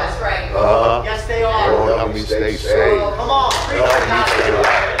 they are. That's right. Yes, they are. Lord, help me stay safe. Come on. Preach Help me stay it.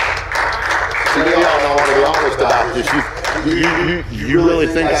 alive. See, y'all don't want to be honest about this. You really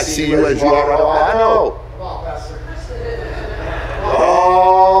think I see you as you are right now? I know.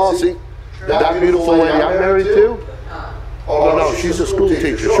 Oh, see, that beautiful lady I'm married to? Oh, no, she's a school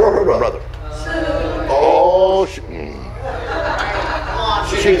teacher. Show her brother. Oh, she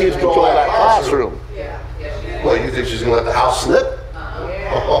keeps control of that classroom. Well, you think she's going to let the house slip?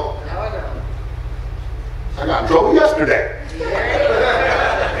 Oh. I got in trouble yesterday.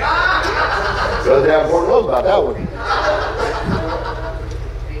 Brother Davenport knows about that one.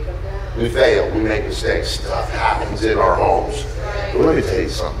 We fail. We make mistakes. Stuff happens in our homes. But let me tell you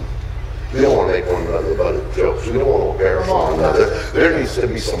something. We don't want to make one another butt of jokes. We don't want to embarrass one another. There needs to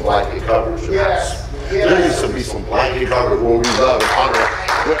be some blanket coverage in us. There needs to be some blanket coverage where we love and honor.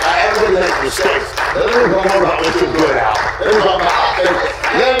 Everybody makes mistakes. Let me talk about what you're good at.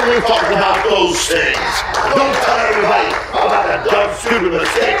 Let me talk about those things. Don't tell everybody about that dumb, stupid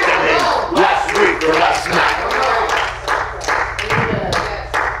mistake they made last week or last night.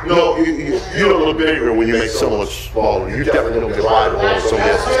 No, you don't look bigger when you make someone smaller. You definitely don't get liable on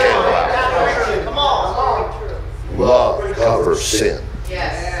somebody else's candle out. Come on. Love covers sin.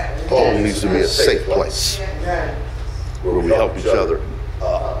 Yes. Home needs to be a safe place where we help each other.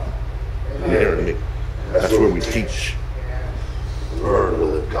 You hear me? That's where we teach. Learn to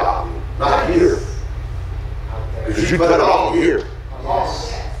live God. Not here. Because you put it all here.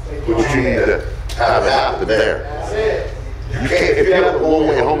 But you need to have it happen there. You can't, if you have it one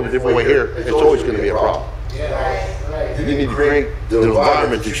way at home and a different way here, it's always going to be a problem. You need to create the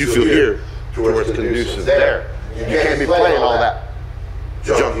environment that you feel here to where it's conducive there. You can't be playing all that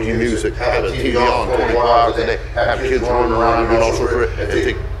junky music, have a TV on 24 hours a day, have kids running around and all sorts of and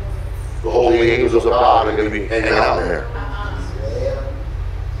think the holy angels of God are going to be hanging out in there.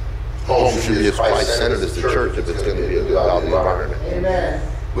 Home should be as Christ-centered as the church if it's going to be a good, godly environment. Amen.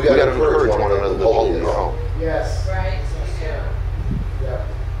 We got to encourage one another to hold in our home. Yes. Right.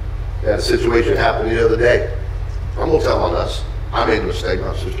 We had a situation happen the other day. I'm going to tell on us. I made a mistake,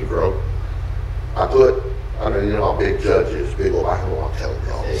 my sister Grove. I know you know how big Judge is, big old, I don't want to tell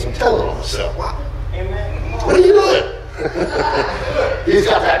him all this. I'm telling on myself. Wow. Amen. What are you doing? He's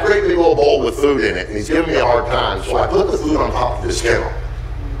got that great big old bowl with food in it, and he's giving me a hard time, so I put the food on top of his kennel.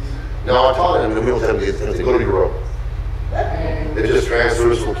 Now I taught him, and we don't tell him, go to your room. It just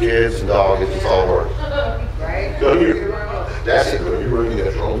transfers from kids and dogs. It just all works. Right? Go to your, that's it. Go to your room. You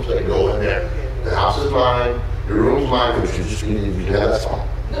got your own place. Go in there. The house is mine. Your room's mine. Because you just need to have that song.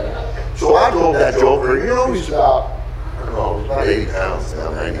 So I told that joker, you know, he's about, I don't know, he's about 80 pounds now,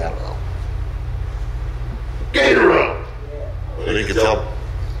 90, I don't know. Get in the room. And you could tell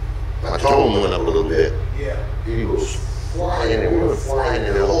my tone went up a little bit. He was flying and we were flying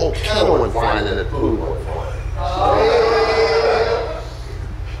and the whole kettle went flying and the food went flying.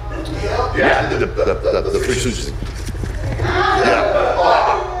 Yeah, the fish was just, yeah.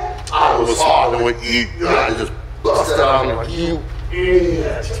 Oh, I was hard and went eat. I just busted out. I'm like, you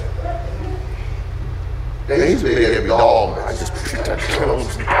idiot. And he's big at me dog. I just picked that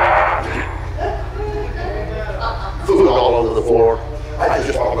food all over the floor. I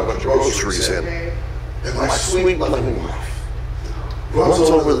just bought a bunch of groceries in. And my sweet loving wife runs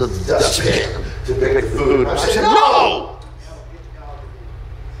over the dustpan to pick the food. I said, no!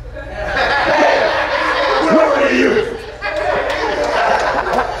 Where are you?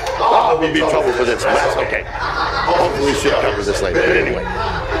 We'd be in trouble for this. That's okay. Hopefully she'll cover this later. But anyway,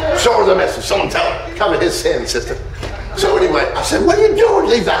 show her the message. Someone tell her. Cover his sin, sister. So anyway, I said, what are you doing?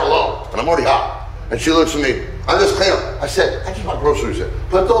 Leave that alone. And I'm already hot. And she looks at me. I'm just clean up. I said, I just bought groceries in.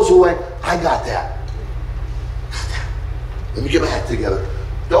 Put those away. I got that. Let me get my act together.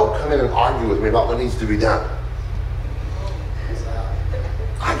 Don't come in and argue with me about what needs to be done.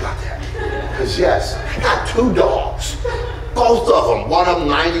 I got that. Because yes, I got 2 dogs. Both of them. One of them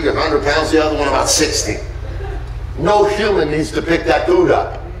 90 or 100 pounds, the other one about 60. No human needs to pick that food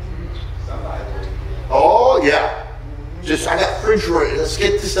up. Oh, yeah. Just, I got refrigerator. Let's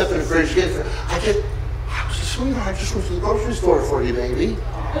get this stuff in the fridge. I was a sweetheart. I just went to the grocery store for you, baby. You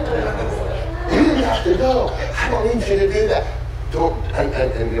didn't have to go. I don't need you to do that. Don't,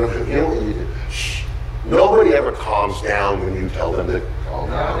 and you know what you do? Shh. Nobody ever calms down when you tell them to calm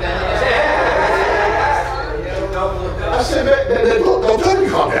down. I said, don't tell me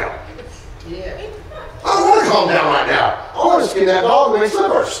to calm down. I don't want to calm down right now. I want to skin that dog and make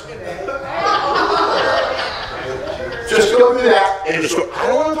slippers. Just go do that and just go, I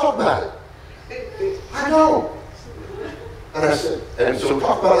don't want to talk about it. I don't. And I said, and so we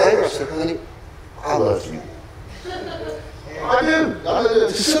talked about anger. I said, honey, I love you. I do.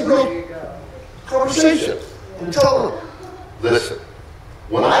 It's a simple conversation. I'm telling them, listen,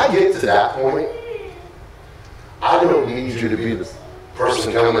 when I get to that point, I don't need you to be the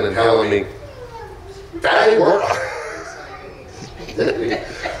person coming and telling me, that ain't work.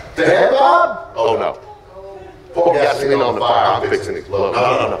 The head Bob? Oh no. Pour gasoline on the fire, I'm fixing it.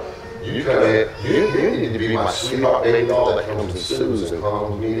 No. You come in, you need to be my sweetheart baby doll that comes and soothes and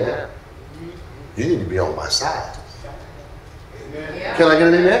calms me down. You need to be on my side. Can I get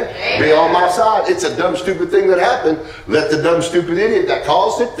an amen? Be on my side. It's a dumb, stupid thing that happened. Let the dumb, stupid idiot that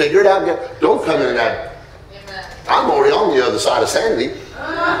caused it figure it out. Don't come in and act. I'm already on the other side of sanity. It's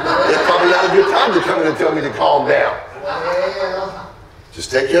probably not a good time to come in and tell me to calm down.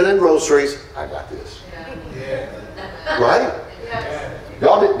 Just take care of them groceries. I got this. Right?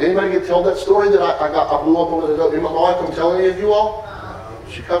 Y'all, did anybody get told that story that I blew up over the door? My wife, I'm telling any of you all?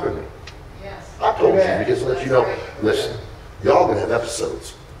 She covered me. I told you because to let you know, listen, y'all gonna have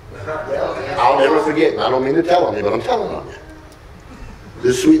episodes. I'll never forget, and I don't mean to tell on you, but I'm telling on you.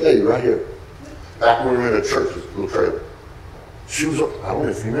 This sweet lady right here, back when we were in a church, this little trailer. She was, I don't know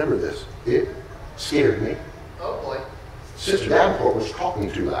if you remember this. It scared me. Oh boy. Sister Davenport was talking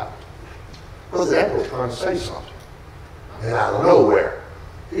too loud. Brother Davenport was trying to say something. And out of nowhere,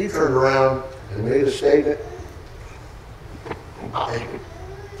 he turned around and made a statement.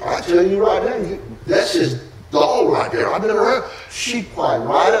 I tell you right now, that's his doll right there. I've been around. She climbed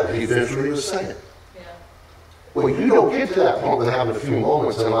right up and he finished what he was saying. Well, you don't get to that point without having a few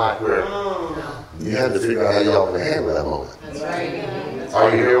moments in life where you have to figure out how y'all can handle that moment. Are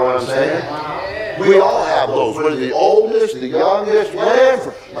you hearing what I'm saying? We all have those, whether the oldest, the youngest,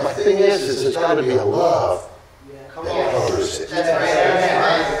 whatever. My thing is it's got to be a love that covers it.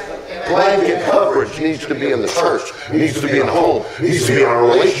 Blanket coverage needs to be in the church, needs to be in the home, needs to be in our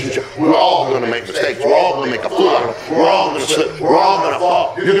relationship. We're all going to make mistakes. We're all going to make a fool out of it. We're all going to slip. We're all going to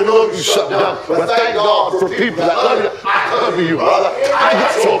fall. You're going to look you something dumb. But thank God for people that love you. I cover you, brother. I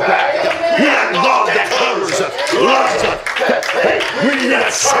got your back. We got God that covers us, loves us. Hey, we need a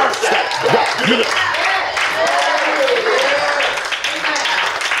church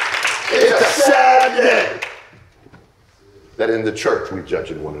it's a sad day that in the church we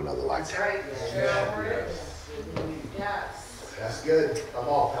judging one another like that. That's good. Come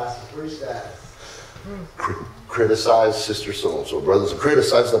on, Pastor, preach that. Criticize sister so-and-so, brothers,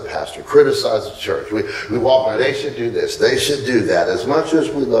 criticize the pastor, criticize the church. We walk by, they should do this, they should do that. As much as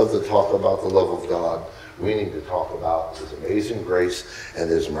we love to talk about the love of God, we need to talk about His amazing grace and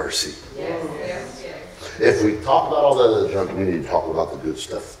His mercy. Yes, yes, yes. If we talk about all that other junk, we need to talk about the good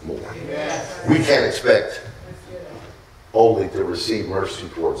stuff more. We can't expect only to receive mercy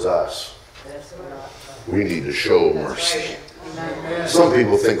towards us. We need to show mercy. Some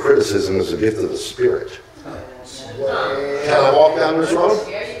people think criticism is a gift of the Spirit. Can I walk down this road?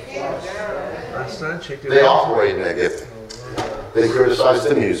 They operate in that gift. They criticize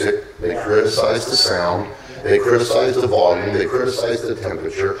the music. They criticize the sound. They criticize the volume. They criticize the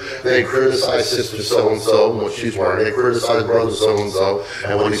temperature. They criticize sister so-and-so and what she's wearing. They criticize brother so-and-so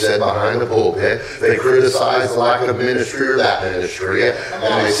and what he said behind the pulpit. They criticize the lack of ministry or that ministry.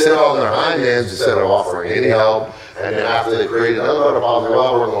 And they sit on their hind ends instead of offering any help. And then after they create another problem,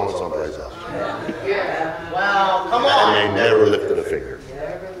 well, we're going someplace else. Wow, come on. And they never lifted a finger.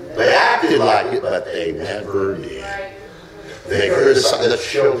 They acted like it, but they never did. They criticize the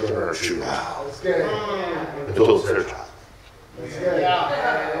children are too loud until it's their child.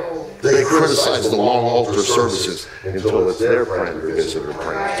 They criticize the long altar services until it's their friend or visitor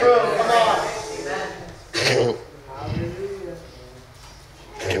praying.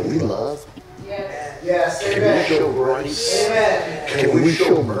 Can we love? Yes, Can we show grace? Amen. Can we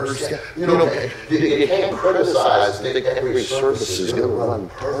show mercy? You can't criticize and think every service is going to run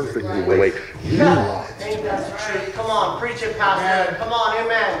perfectly the way you want it. Ain't that the truth? Come on, preach it, Pastor. Come on,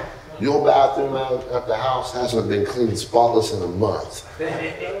 amen. Your bathroom out at the house hasn't been cleaned spotless in a month.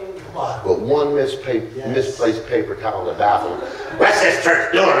 But one misplaced paper towel in the bathroom. What's this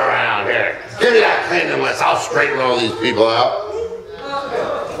church doing around here? Give me that cleaning list. I'll straighten all these people out.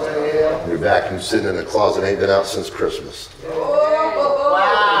 Your vacuum sitting in the closet ain't been out since Christmas. Wow.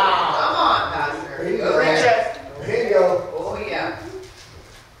 Come on, Pastor. Preach it. Here you go. Oh, yeah.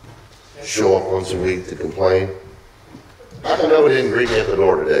 Show up once a week to complain. How come nobody didn't greet me at the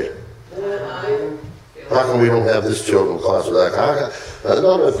door today? How come we don't have this children's class or that? Not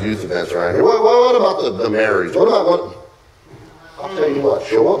enough youth events around here. What about the marriage? What about what? I'll tell you what,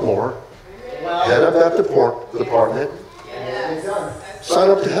 show up more. Head up at the department. Sign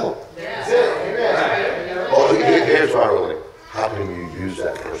up to help. Oh, here's what I really. How can you use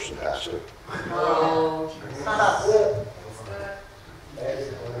that person, Pastor?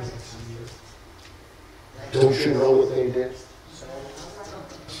 Don't you know what they did?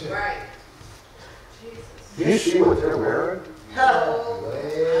 Right. Do you see what they're wearing?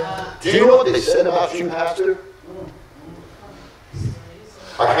 Do you know what they said about you, Pastor?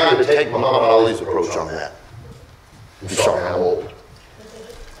 I kind of take Muhammad Ali's approach on that. I'm sorry, I'm old.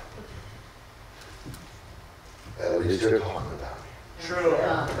 At least they're talking about me. True.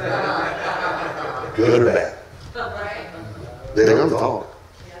 Good or bad. They don't talk.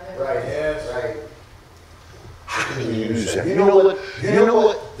 Right, yes. Right. How can you use that? You know what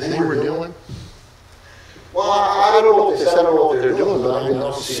they were doing? Well, I don't know what they said, I don't know what they're doing, but I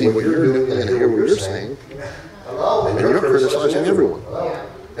can see what you're doing and hear what you're saying. And you're criticizing everyone.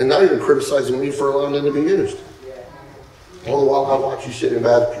 And not even criticizing me for allowing them to be used. All the while I watch you sitting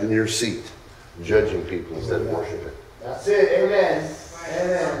back in your seat, judging people instead of worshiping. That's it. Amen.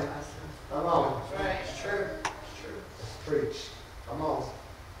 Amen. Come on. Right. It's true. Preach. Come on.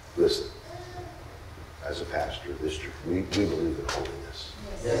 Listen, as a pastor of this church, we believe in holiness.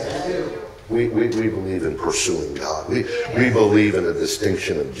 Yes, I do. We believe in pursuing God. We believe in a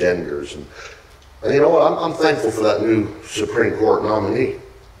distinction of genders. And you know what? I'm thankful for that new Supreme Court nominee.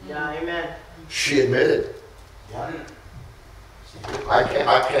 Yeah, amen. She admitted. I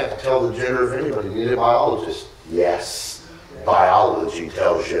can't tell the gender of anybody. You need a biologist. Yes. Biology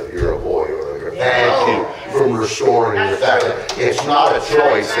tells you if you're a boy or a girl. Thank you for restoring the fact that it's not a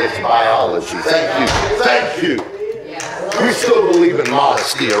choice, it's biology. Thank you. Thank you. We still believe in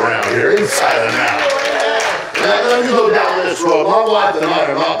modesty around here, inside and out. Now, let me go down this road. My wife and I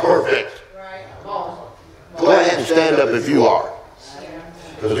are not perfect. Go ahead and stand up if you are.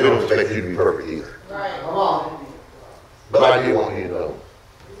 Because we don't expect you to be perfect either. Come on. But I do want you to know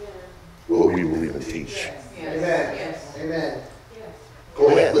what we believe and teach. Amen. Amen. Go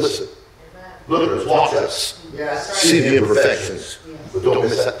ahead, listen. Look at us, watch us. Yes. See the imperfections. But don't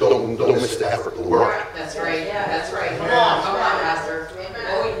miss that, don't miss the effort, the work. That's right. That's right. Come on, Pastor.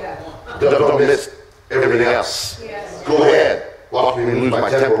 Oh, yeah. Don't miss everything else. Go ahead. Watch me lose my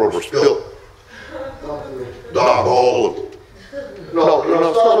temper over spilt dog bowl. No,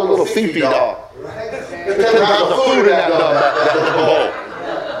 it's not a little Fifi dog. There's 10 pounds of food in that dog bowl.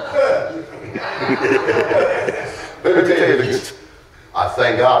 Let me tell you this. I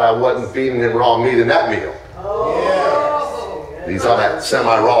thank God I I wasn't feeding him raw meat in that meal. He's on that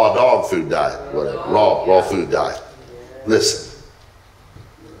semi-raw dog food diet, whatever, raw food diet. Listen,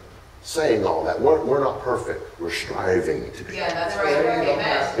 saying all that, we're not perfect. We're striving to be. Yeah, that's right.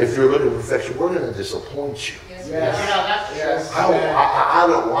 Amen. If you're looking for perfection, we're going to disappoint you. Yes. I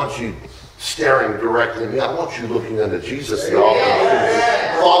don't want you staring directly at me. I want you looking unto Jesus, the author and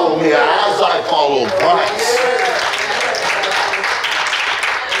finisher. Follow me as I follow Christ.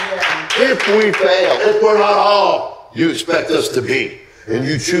 If we fail, if we're not all you expect us to be, and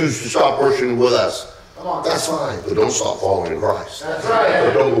you choose to stop worshiping with us, that's fine, but don't stop following Christ. That's right.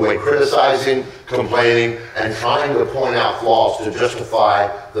 But don't go away criticizing, complaining, and trying to point out flaws to justify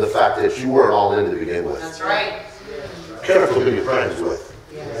the fact that you weren't all in to begin with. That's right. Careful who you're friends with.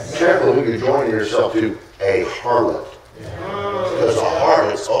 Careful who you join yourself to a harlot. Because a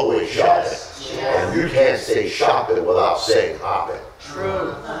harlot's always shopping. And you can't say shopping without saying hopping.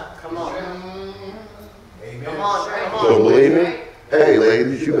 True. Come on. Come Come on. Don't believe me? Hey,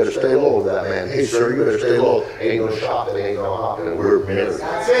 ladies, you better stay low with that man. Hey, sir, you better stay low. Ain't no shopping, ain't no hopping. We're married.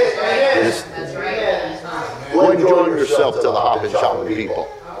 That's it. That's right. Go and join yourself to the hopping, shopping people.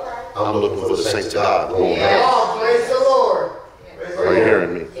 I'm looking for the saints of God. Come on, praise the Lord. Are you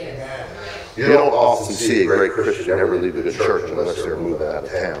hearing me? You don't often see a great Christian ever leave a good church unless they're moving out of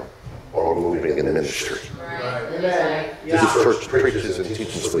town or moving in ministry. Amen. This church preaches and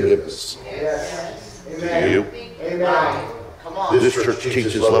teaches forgiveness. Yes. Do Amen. you? Amen. Come on. This church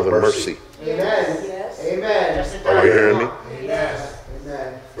teaches love and mercy. Amen. Amen. Are you hearing me? Amen.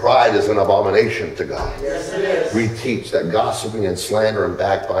 Amen. Pride is an abomination to God. Yes, it is. We teach that gossiping and slander and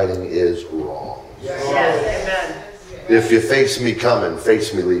backbiting is wrong. Yes. Amen. If you face me coming,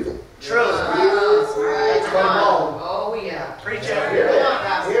 face me leaving. True. Come on. Oh, yeah. Preach it. Hear it.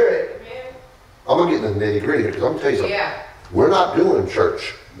 Hear it. I'm going to get in the nitty gritty because I'm going to tell you something. Yeah. We're not doing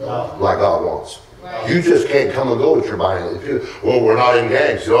church like God wants. You just can't come and go with your mind. Well, we're not in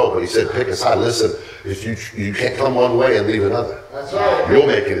gangs. No, but he said pick a side. Listen, if you can't come one way and leave another. That's right. You'll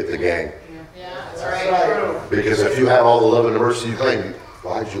make it at the gang. That's That's right. right. Because if you have all the love and the mercy you claim,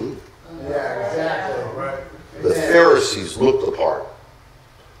 why'd you leave? Yeah, exactly. The Pharisees looked the part,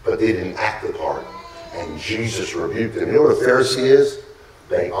 but they didn't act the part. And Jesus rebuked them. You know what a Pharisee is?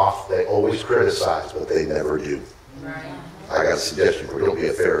 They always criticize, but they never do. Right. I got a suggestion for you. Don't be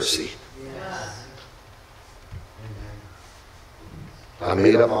a Pharisee. I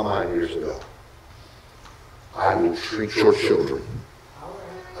made up my mind years ago. I will treat your children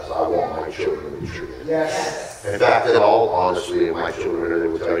as I want my children to be treated. Yes. In fact, in all honesty, my children, they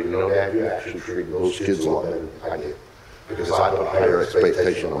would tell you, Dad, you actually treat those kids a lot better than I did. Because I put a higher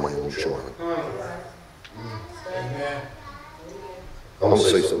expectation on my own children. Amen. I'm going to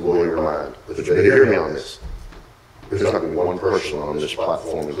say something blow your mind. But you better hear me on this. There's not going to be one person on this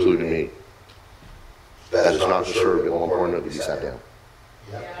platform, including me, that is not deserved at one point or another to be sat down.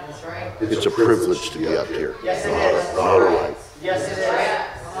 That's right. It's a privilege to be up here. Yes, it is. Not a right. Yes, it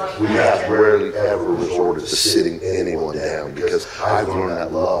is. We have rarely ever resorted to sitting anyone down because I've learned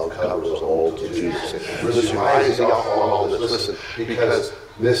that love covers a multitude of sins. Listen, why is he off on all this? Listen, because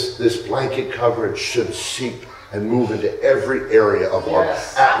this blanket coverage should seep and move into every area of our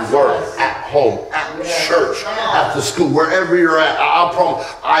life, at work, at home, at church, at the school, wherever you're at. I promise.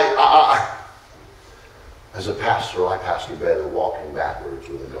 As a pastor, I pastor better walking backwards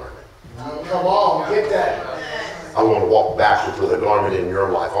with a garment. Come on, get that. I want to walk backwards with a garment in your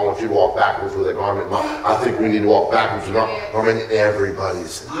life. I want you to walk backwards with a garment. I think we need to walk backwards with a garment in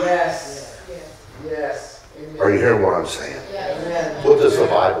everybody's life. Yes. Yes. Amen. Are you hearing what I'm saying? Amen. What does the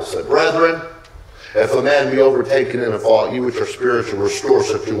Bible say? Brethren, if a man be overtaken in a fault, you which are spiritual, restore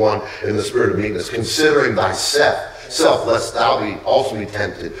such a one in the spirit of meekness, considering thyself, lest thou also be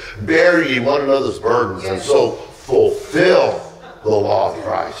tempted. Bear ye one another's burdens, and so fulfill the law of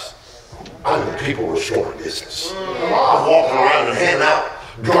Christ. I'm the people restoring business. I'm walking around and handing out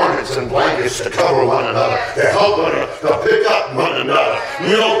garments and blankets to cover one another, to help one another, to pick up one another.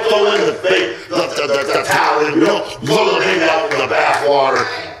 We don't throw in the towel, and we don't go and hang out in the bath water.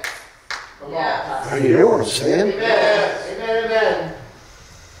 Are you hearing what I'm saying? Amen. Amen.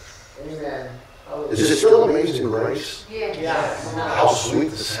 Amen. Is it still Amazing Grace? Yeah. How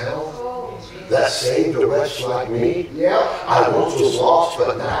sweet the sound that saved a wretch like me. Yep. I once was lost,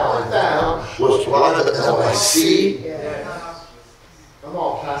 but now I'm found. Was blind, but now I see. Yeah. Come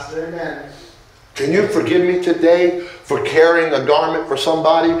on, Pastor. Amen. Can you forgive me today for carrying a garment for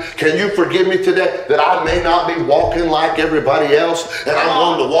somebody? Can you forgive me today that I may not be walking like everybody else, and I'm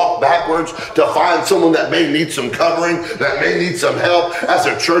going to walk backwards to find someone that may need some covering, that may need some help as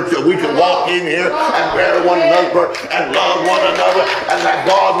a church, that we can walk in here and bear one another and love one another, and that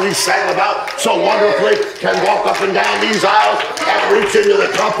God we sang about so wonderfully can walk up and down these aisles and reach into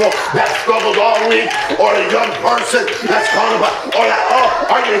the couple that struggled all week, or a young person that's gone about, or that, oh,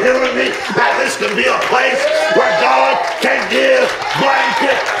 are you hearing me? That this can be a place where God can give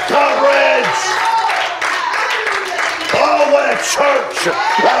blanket coverage. Oh, what a church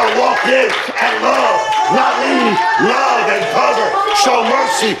that'll walk in and love, not leave, love and cover, show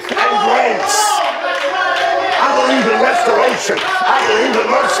mercy and grace. I believe in restoration. I believe in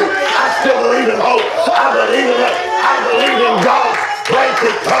mercy. I still believe in hope. I believe in it. I believe in God's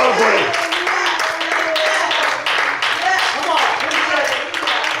blanket covering.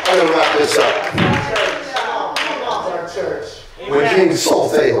 I'm going to wrap this up. When King Saul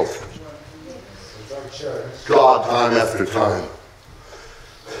failed, God, time after time,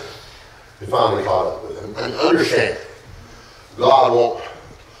 he finally caught up with him. And understand, God won't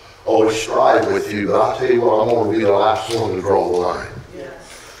always strive with you, but I'll tell you what, I'm going to be the last one to draw the line.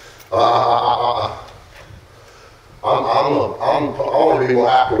 I want to be more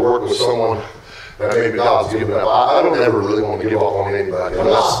apt to work with someone that maybe God's given up. I don't ever really want to give up on anybody.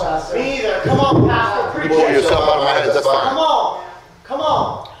 Unless me either. Come on, Pastor. Preach you pull it. yourself out of my hands, that's fine. Come on. Come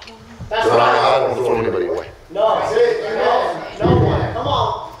on. That's But right. I don't throw anybody away. No. No one. Come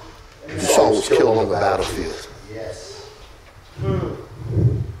on. Saul was killed on the battlefield. Yes.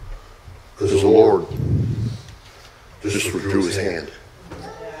 Because the Lord just withdrew his hand.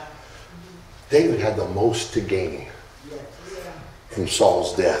 David had the most to gain from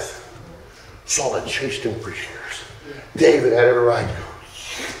Saul's death. Saul had chased him for years. David had every right to go,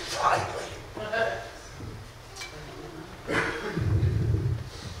 finally.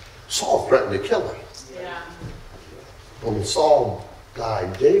 Saul threatened to kill him. When Saul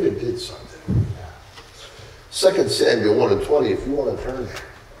died, David did something. 2 Samuel 1 and 20, if you want to turn there.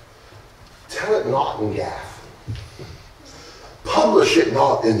 Tell it not in Gath. Publish it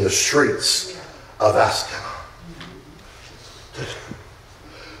not in the streets of Ascalon.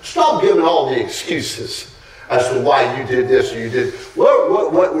 Stop giving all the excuses as to why you did this or you did.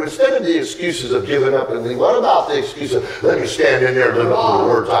 Instead of the excuses of giving up and what about the excuse of let me stand in there and live up to the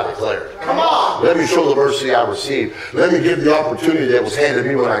words I declared? Come on. Let me show the mercy I received. Let me give the opportunity that was handed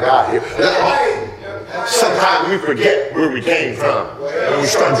me when I got here. Sometimes we forget where we came from. And we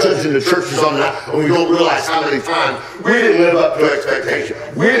start judging the churches on that, and we don't realize how many times we didn't live up to expectation.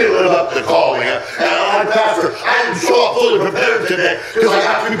 We didn't live up to the calling. And I'm pastor, I didn't show up fully prepared today because I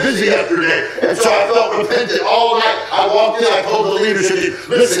got too busy yesterday. And so I felt repentant all night. I walked in, I told the leadership team,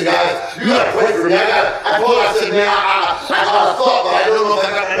 listen guys, you got to pray for me. I said, man, I got a thought, but I don't know if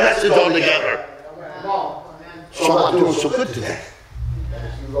I got my message on together. So I'm not doing so good today.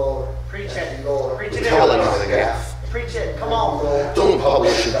 Thank you, Lord. Preach it. Preach it. Tell it on the gaff. Preach it. Come on. Don't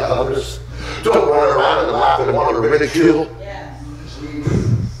publish it to others. Don't run around and laugh at them or ridicule.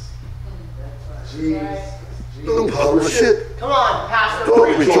 Don't publish it. Come on, Pastor.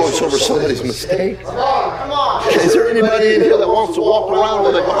 Don't rejoice over somebody's mistake. Come on. Is there anybody in here that wants to walk around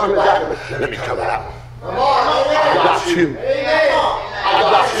with a garment back? Let me cover that one. Come on. I got you. Amen. I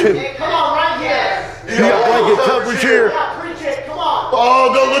got you. Come on, right here. You got blanket coverage here. Preach it. Come on.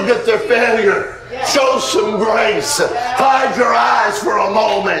 Oh, don't look at their failure. Show some grace. Hide your eyes for a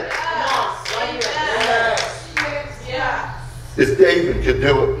moment. If David could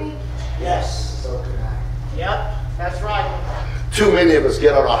do it. Yes. So can I. Yep. That's right. Too many of us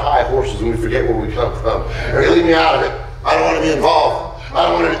get on our high horses and we forget where we come from. Leave me out of it. I don't want to be involved. I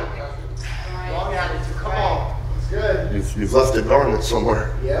don't want to. Long attitude. Come on. It's good. You've left a garment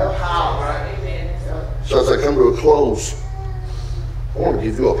somewhere. Yeah. How? So as I come to a close, I want to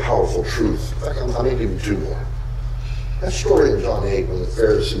give you a powerful truth. In fact, I may give you two more. That story in John 8 when the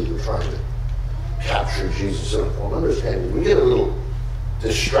Pharisees were trying to capture Jesus in a form. Understand, we get a little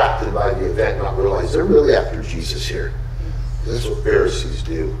distracted by the event, not realize they're really after Jesus here. That's what Pharisees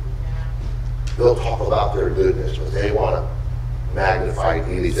do. They'll talk about their goodness, but they want to magnify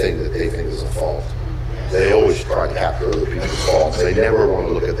anything that they think is a fault. They always try to capture other people's faults. They never want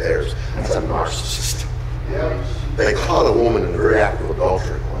to look at theirs. That's a narcissist. They caught a woman in the very act of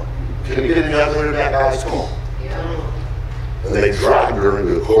adultery. Can you get any other than that, guys? Come on. And they dragged her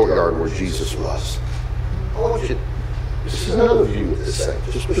into the courtyard where Jesus was. I want you, this is another view of this thing.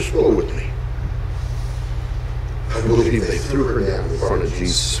 Just go with me. I believe they threw her down in front of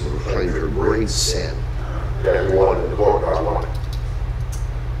Jesus and proclaimed her great sin. Everyone in the courtyard wanted,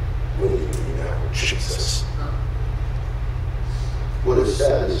 we need to be now with Jesus. what it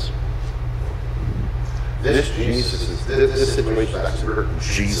says. This situation is actually hurting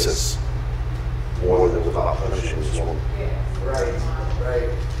Jesus more than without punishing this woman. Right.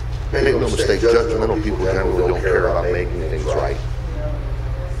 Make no mistake, judgmental people generally don't care about making things right.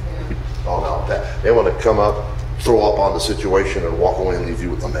 Oh no, they want to come up, throw up on the situation, and walk away and leave you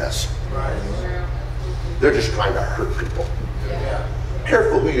with a mess. Right. They're just trying to hurt people.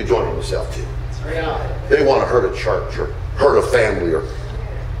 Careful who you're joining yourself to. They want to hurt a church, or hurt a family, or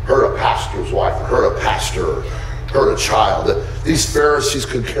hurt a pastor's wife, or hurt a pastor, or hurt a child. These Pharisees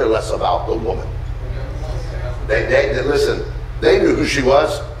could care less about the woman. They listen, they knew who she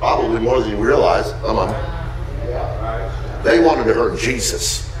was, probably more than you realize. Come on. They wanted to hurt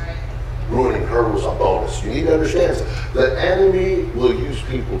Jesus. Ruining her was a bonus. You need to understand that enemy will use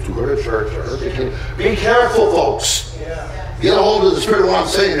people to hurt a church, or hurt the kingdom. Be careful, folks. Get a hold of the spirit of what I'm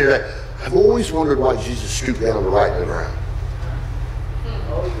saying today. I've always wondered why Jesus stooped down to write in the ground.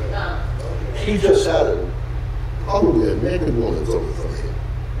 He just had probably a naked woman thrown in front of him.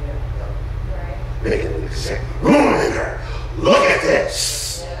 Making an example. Ruining her. Look at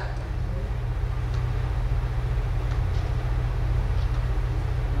this.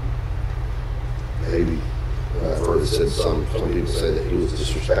 Maybe I've heard it said some people say that he was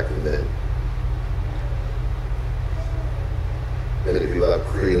disrespecting men. Many people have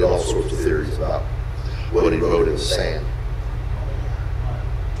created all sorts of theories about what he wrote in the sand.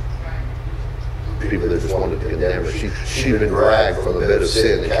 People that just wanted to condemn her. She'd been dragged from the bed of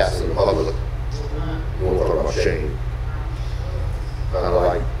sin and cast into public. You want to talk about shame? Kind of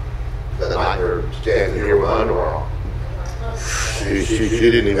like the night her standing here with underwear on. She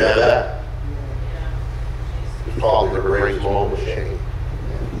didn't even have that. It was probably her greatest moment of shame.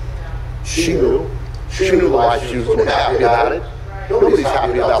 She knew. She knew life. She was happy about it. Nobody's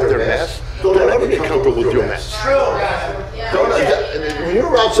happy about their mess. Don't ever get comfortable with your mess. When you're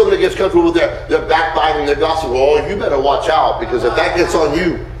around somebody that gets comfortable with their backbiting, their gossip, well, you better watch out, because if that gets on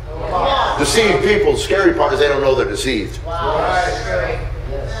you, deceived people, the scary part is they don't know they're deceived.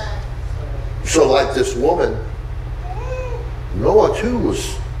 So like this woman, Noah too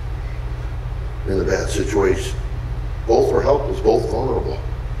was in a bad situation. Both were helpless, both vulnerable.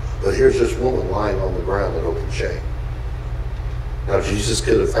 But here's this woman lying on the ground in open shame. Now Jesus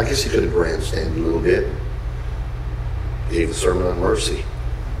could have, I guess he could have grandstanded a little bit. Gave a sermon on mercy.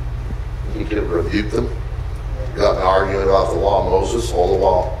 He could have rebuked them. Got an argument about the law of Moses all the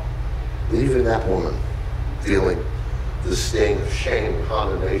while. Leaving that woman feeling the sting of shame and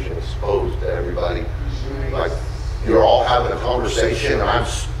condemnation exposed to everybody. Like you're all having a conversation.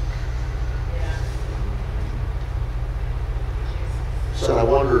 So I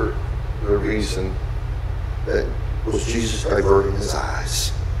wonder the reason that was Jesus diverting his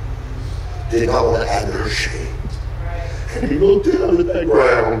eyes. Did not want to add to her shame. And he looked down at that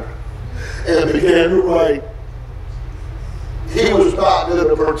ground and began to write. He was not going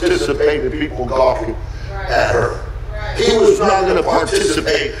to participate in people gawking at her. He was not going to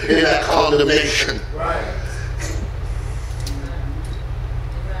participate in that condemnation.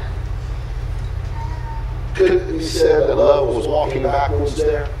 Could it be said that love was walking backwards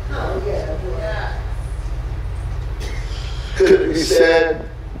there? Could it be said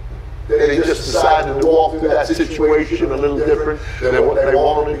that they just decided to walk through that situation a little different than what they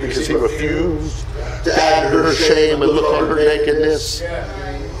wanted because he refused to add to her shame and look on her nakedness?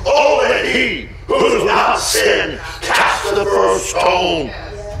 Oh, let he who is without sin cast the first stone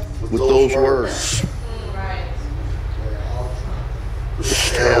with those words.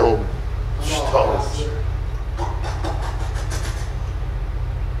 Stones.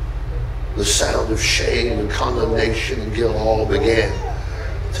 The sound of shame and condemnation and guilt all began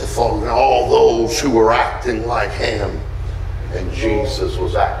to fall on all those who were acting like Ham. And Jesus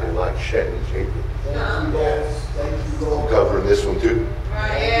was acting like Shem and Japheth. I'm covering this one too.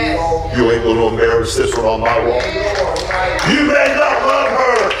 You ain't going to embarrass this one on my wall. You may not love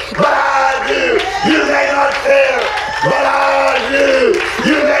her, but I do. You may not care, but I do.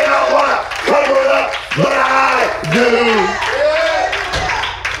 You may not want to cover it up, but I do.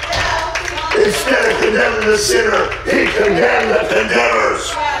 Instead of condemning the sinner, he condemned the condemners.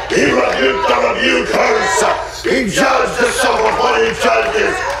 He rebuked the rebukers. He judged the self-appointed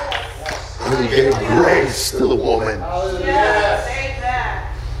judges. And he gave grace to the woman. Yes.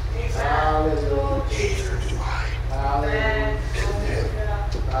 Neither do I condemn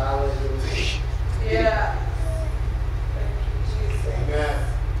thee.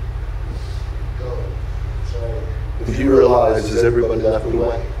 If you realize, as everybody left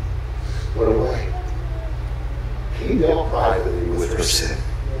away, went away, he dealt privately with her sin.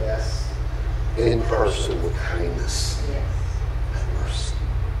 In person with kindness and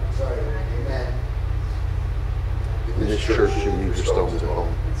In this church, you leave your stones at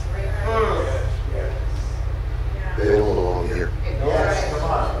home. They don't belong here.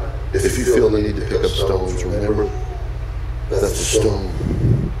 If you feel the need to pick up stones, remember that the stone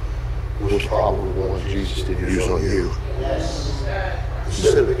was probably the one Jesus did use on you.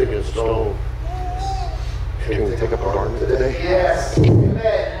 Instead of picking a stone, can we take up a garment today? Yes.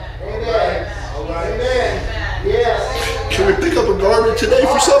 Amen. Amen. Amen. Yes. Can we pick up a garment today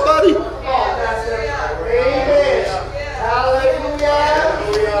for somebody? Amen. Hallelujah.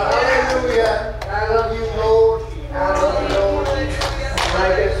 Hallelujah. I love you, Lord. I love you, Lord.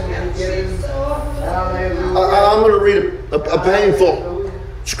 I'm going to read a painful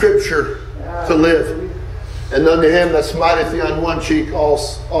scripture to live. And unto him that smiteth thee on one cheek,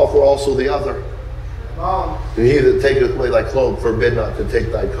 offer also the other. And he that taketh away thy cloak, forbid not to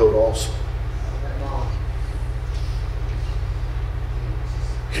take thy coat also.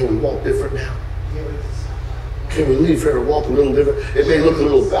 Can we walk different now? Can we leave here and walk a little different? It may look a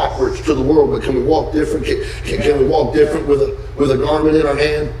little backwards to the world, but can we walk different? Can we walk different with a garment in our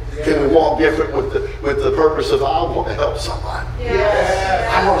hand? Can we walk different with the purpose of I want to help somebody?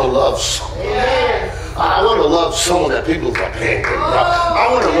 I want to love someone. I want to love someone that people are paying. I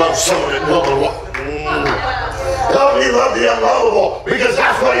want to love someone that no one wants. Help me love the unlovable, because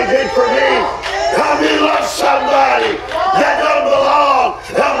that's what he did for me. Help me love somebody that don't belong.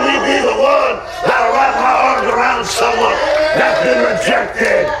 Help me be the one that'll wrap my arms around someone that's been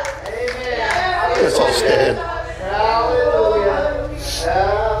rejected. Let's all stand. Hallelujah.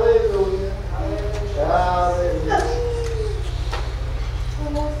 Hallelujah. Hallelujah.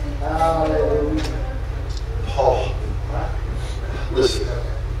 Hallelujah. Paul, listen.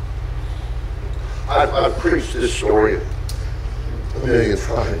 I've preached this story a million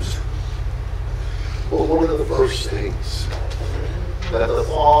times. But one of the first things that the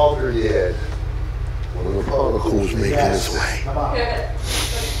Father did when the prodigal was making his way,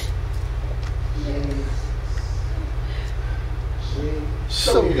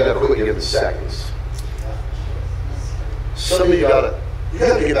 some of you got to quit giving seconds. Some of you got to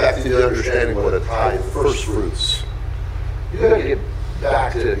get back to the understanding what a tithe, first fruits. You got to get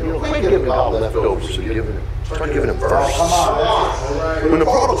back to, quit giving God leftovers and start giving him first. When the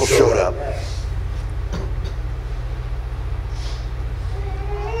prodigal showed up,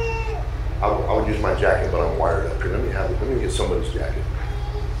 I'll use my jacket, but I'm wired up here. Let me get somebody's jacket.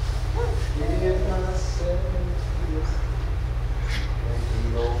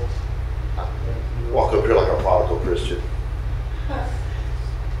 Walk up here like a prodigal Christian.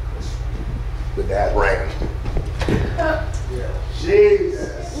 The dad ran.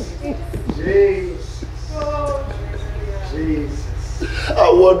 Jesus. Jesus. Jesus.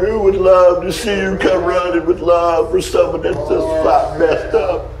 I wonder who would love to see you come running with love for someone that's just flat messed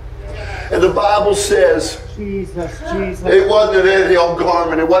up. And the Bible says, Jesus. it wasn't any old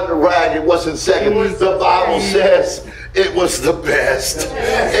garment, it wasn't a rag, it wasn't second. The Bible says it was the best.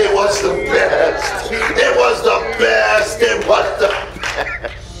 It was the best. It was the best. It was the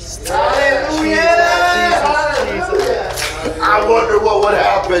best. Hallelujah. I wonder what would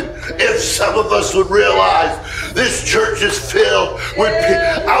happen if some of us would realize this church is filled with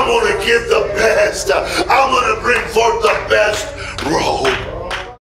people. I'm going to give the best. I'm going to bring forth the best robe.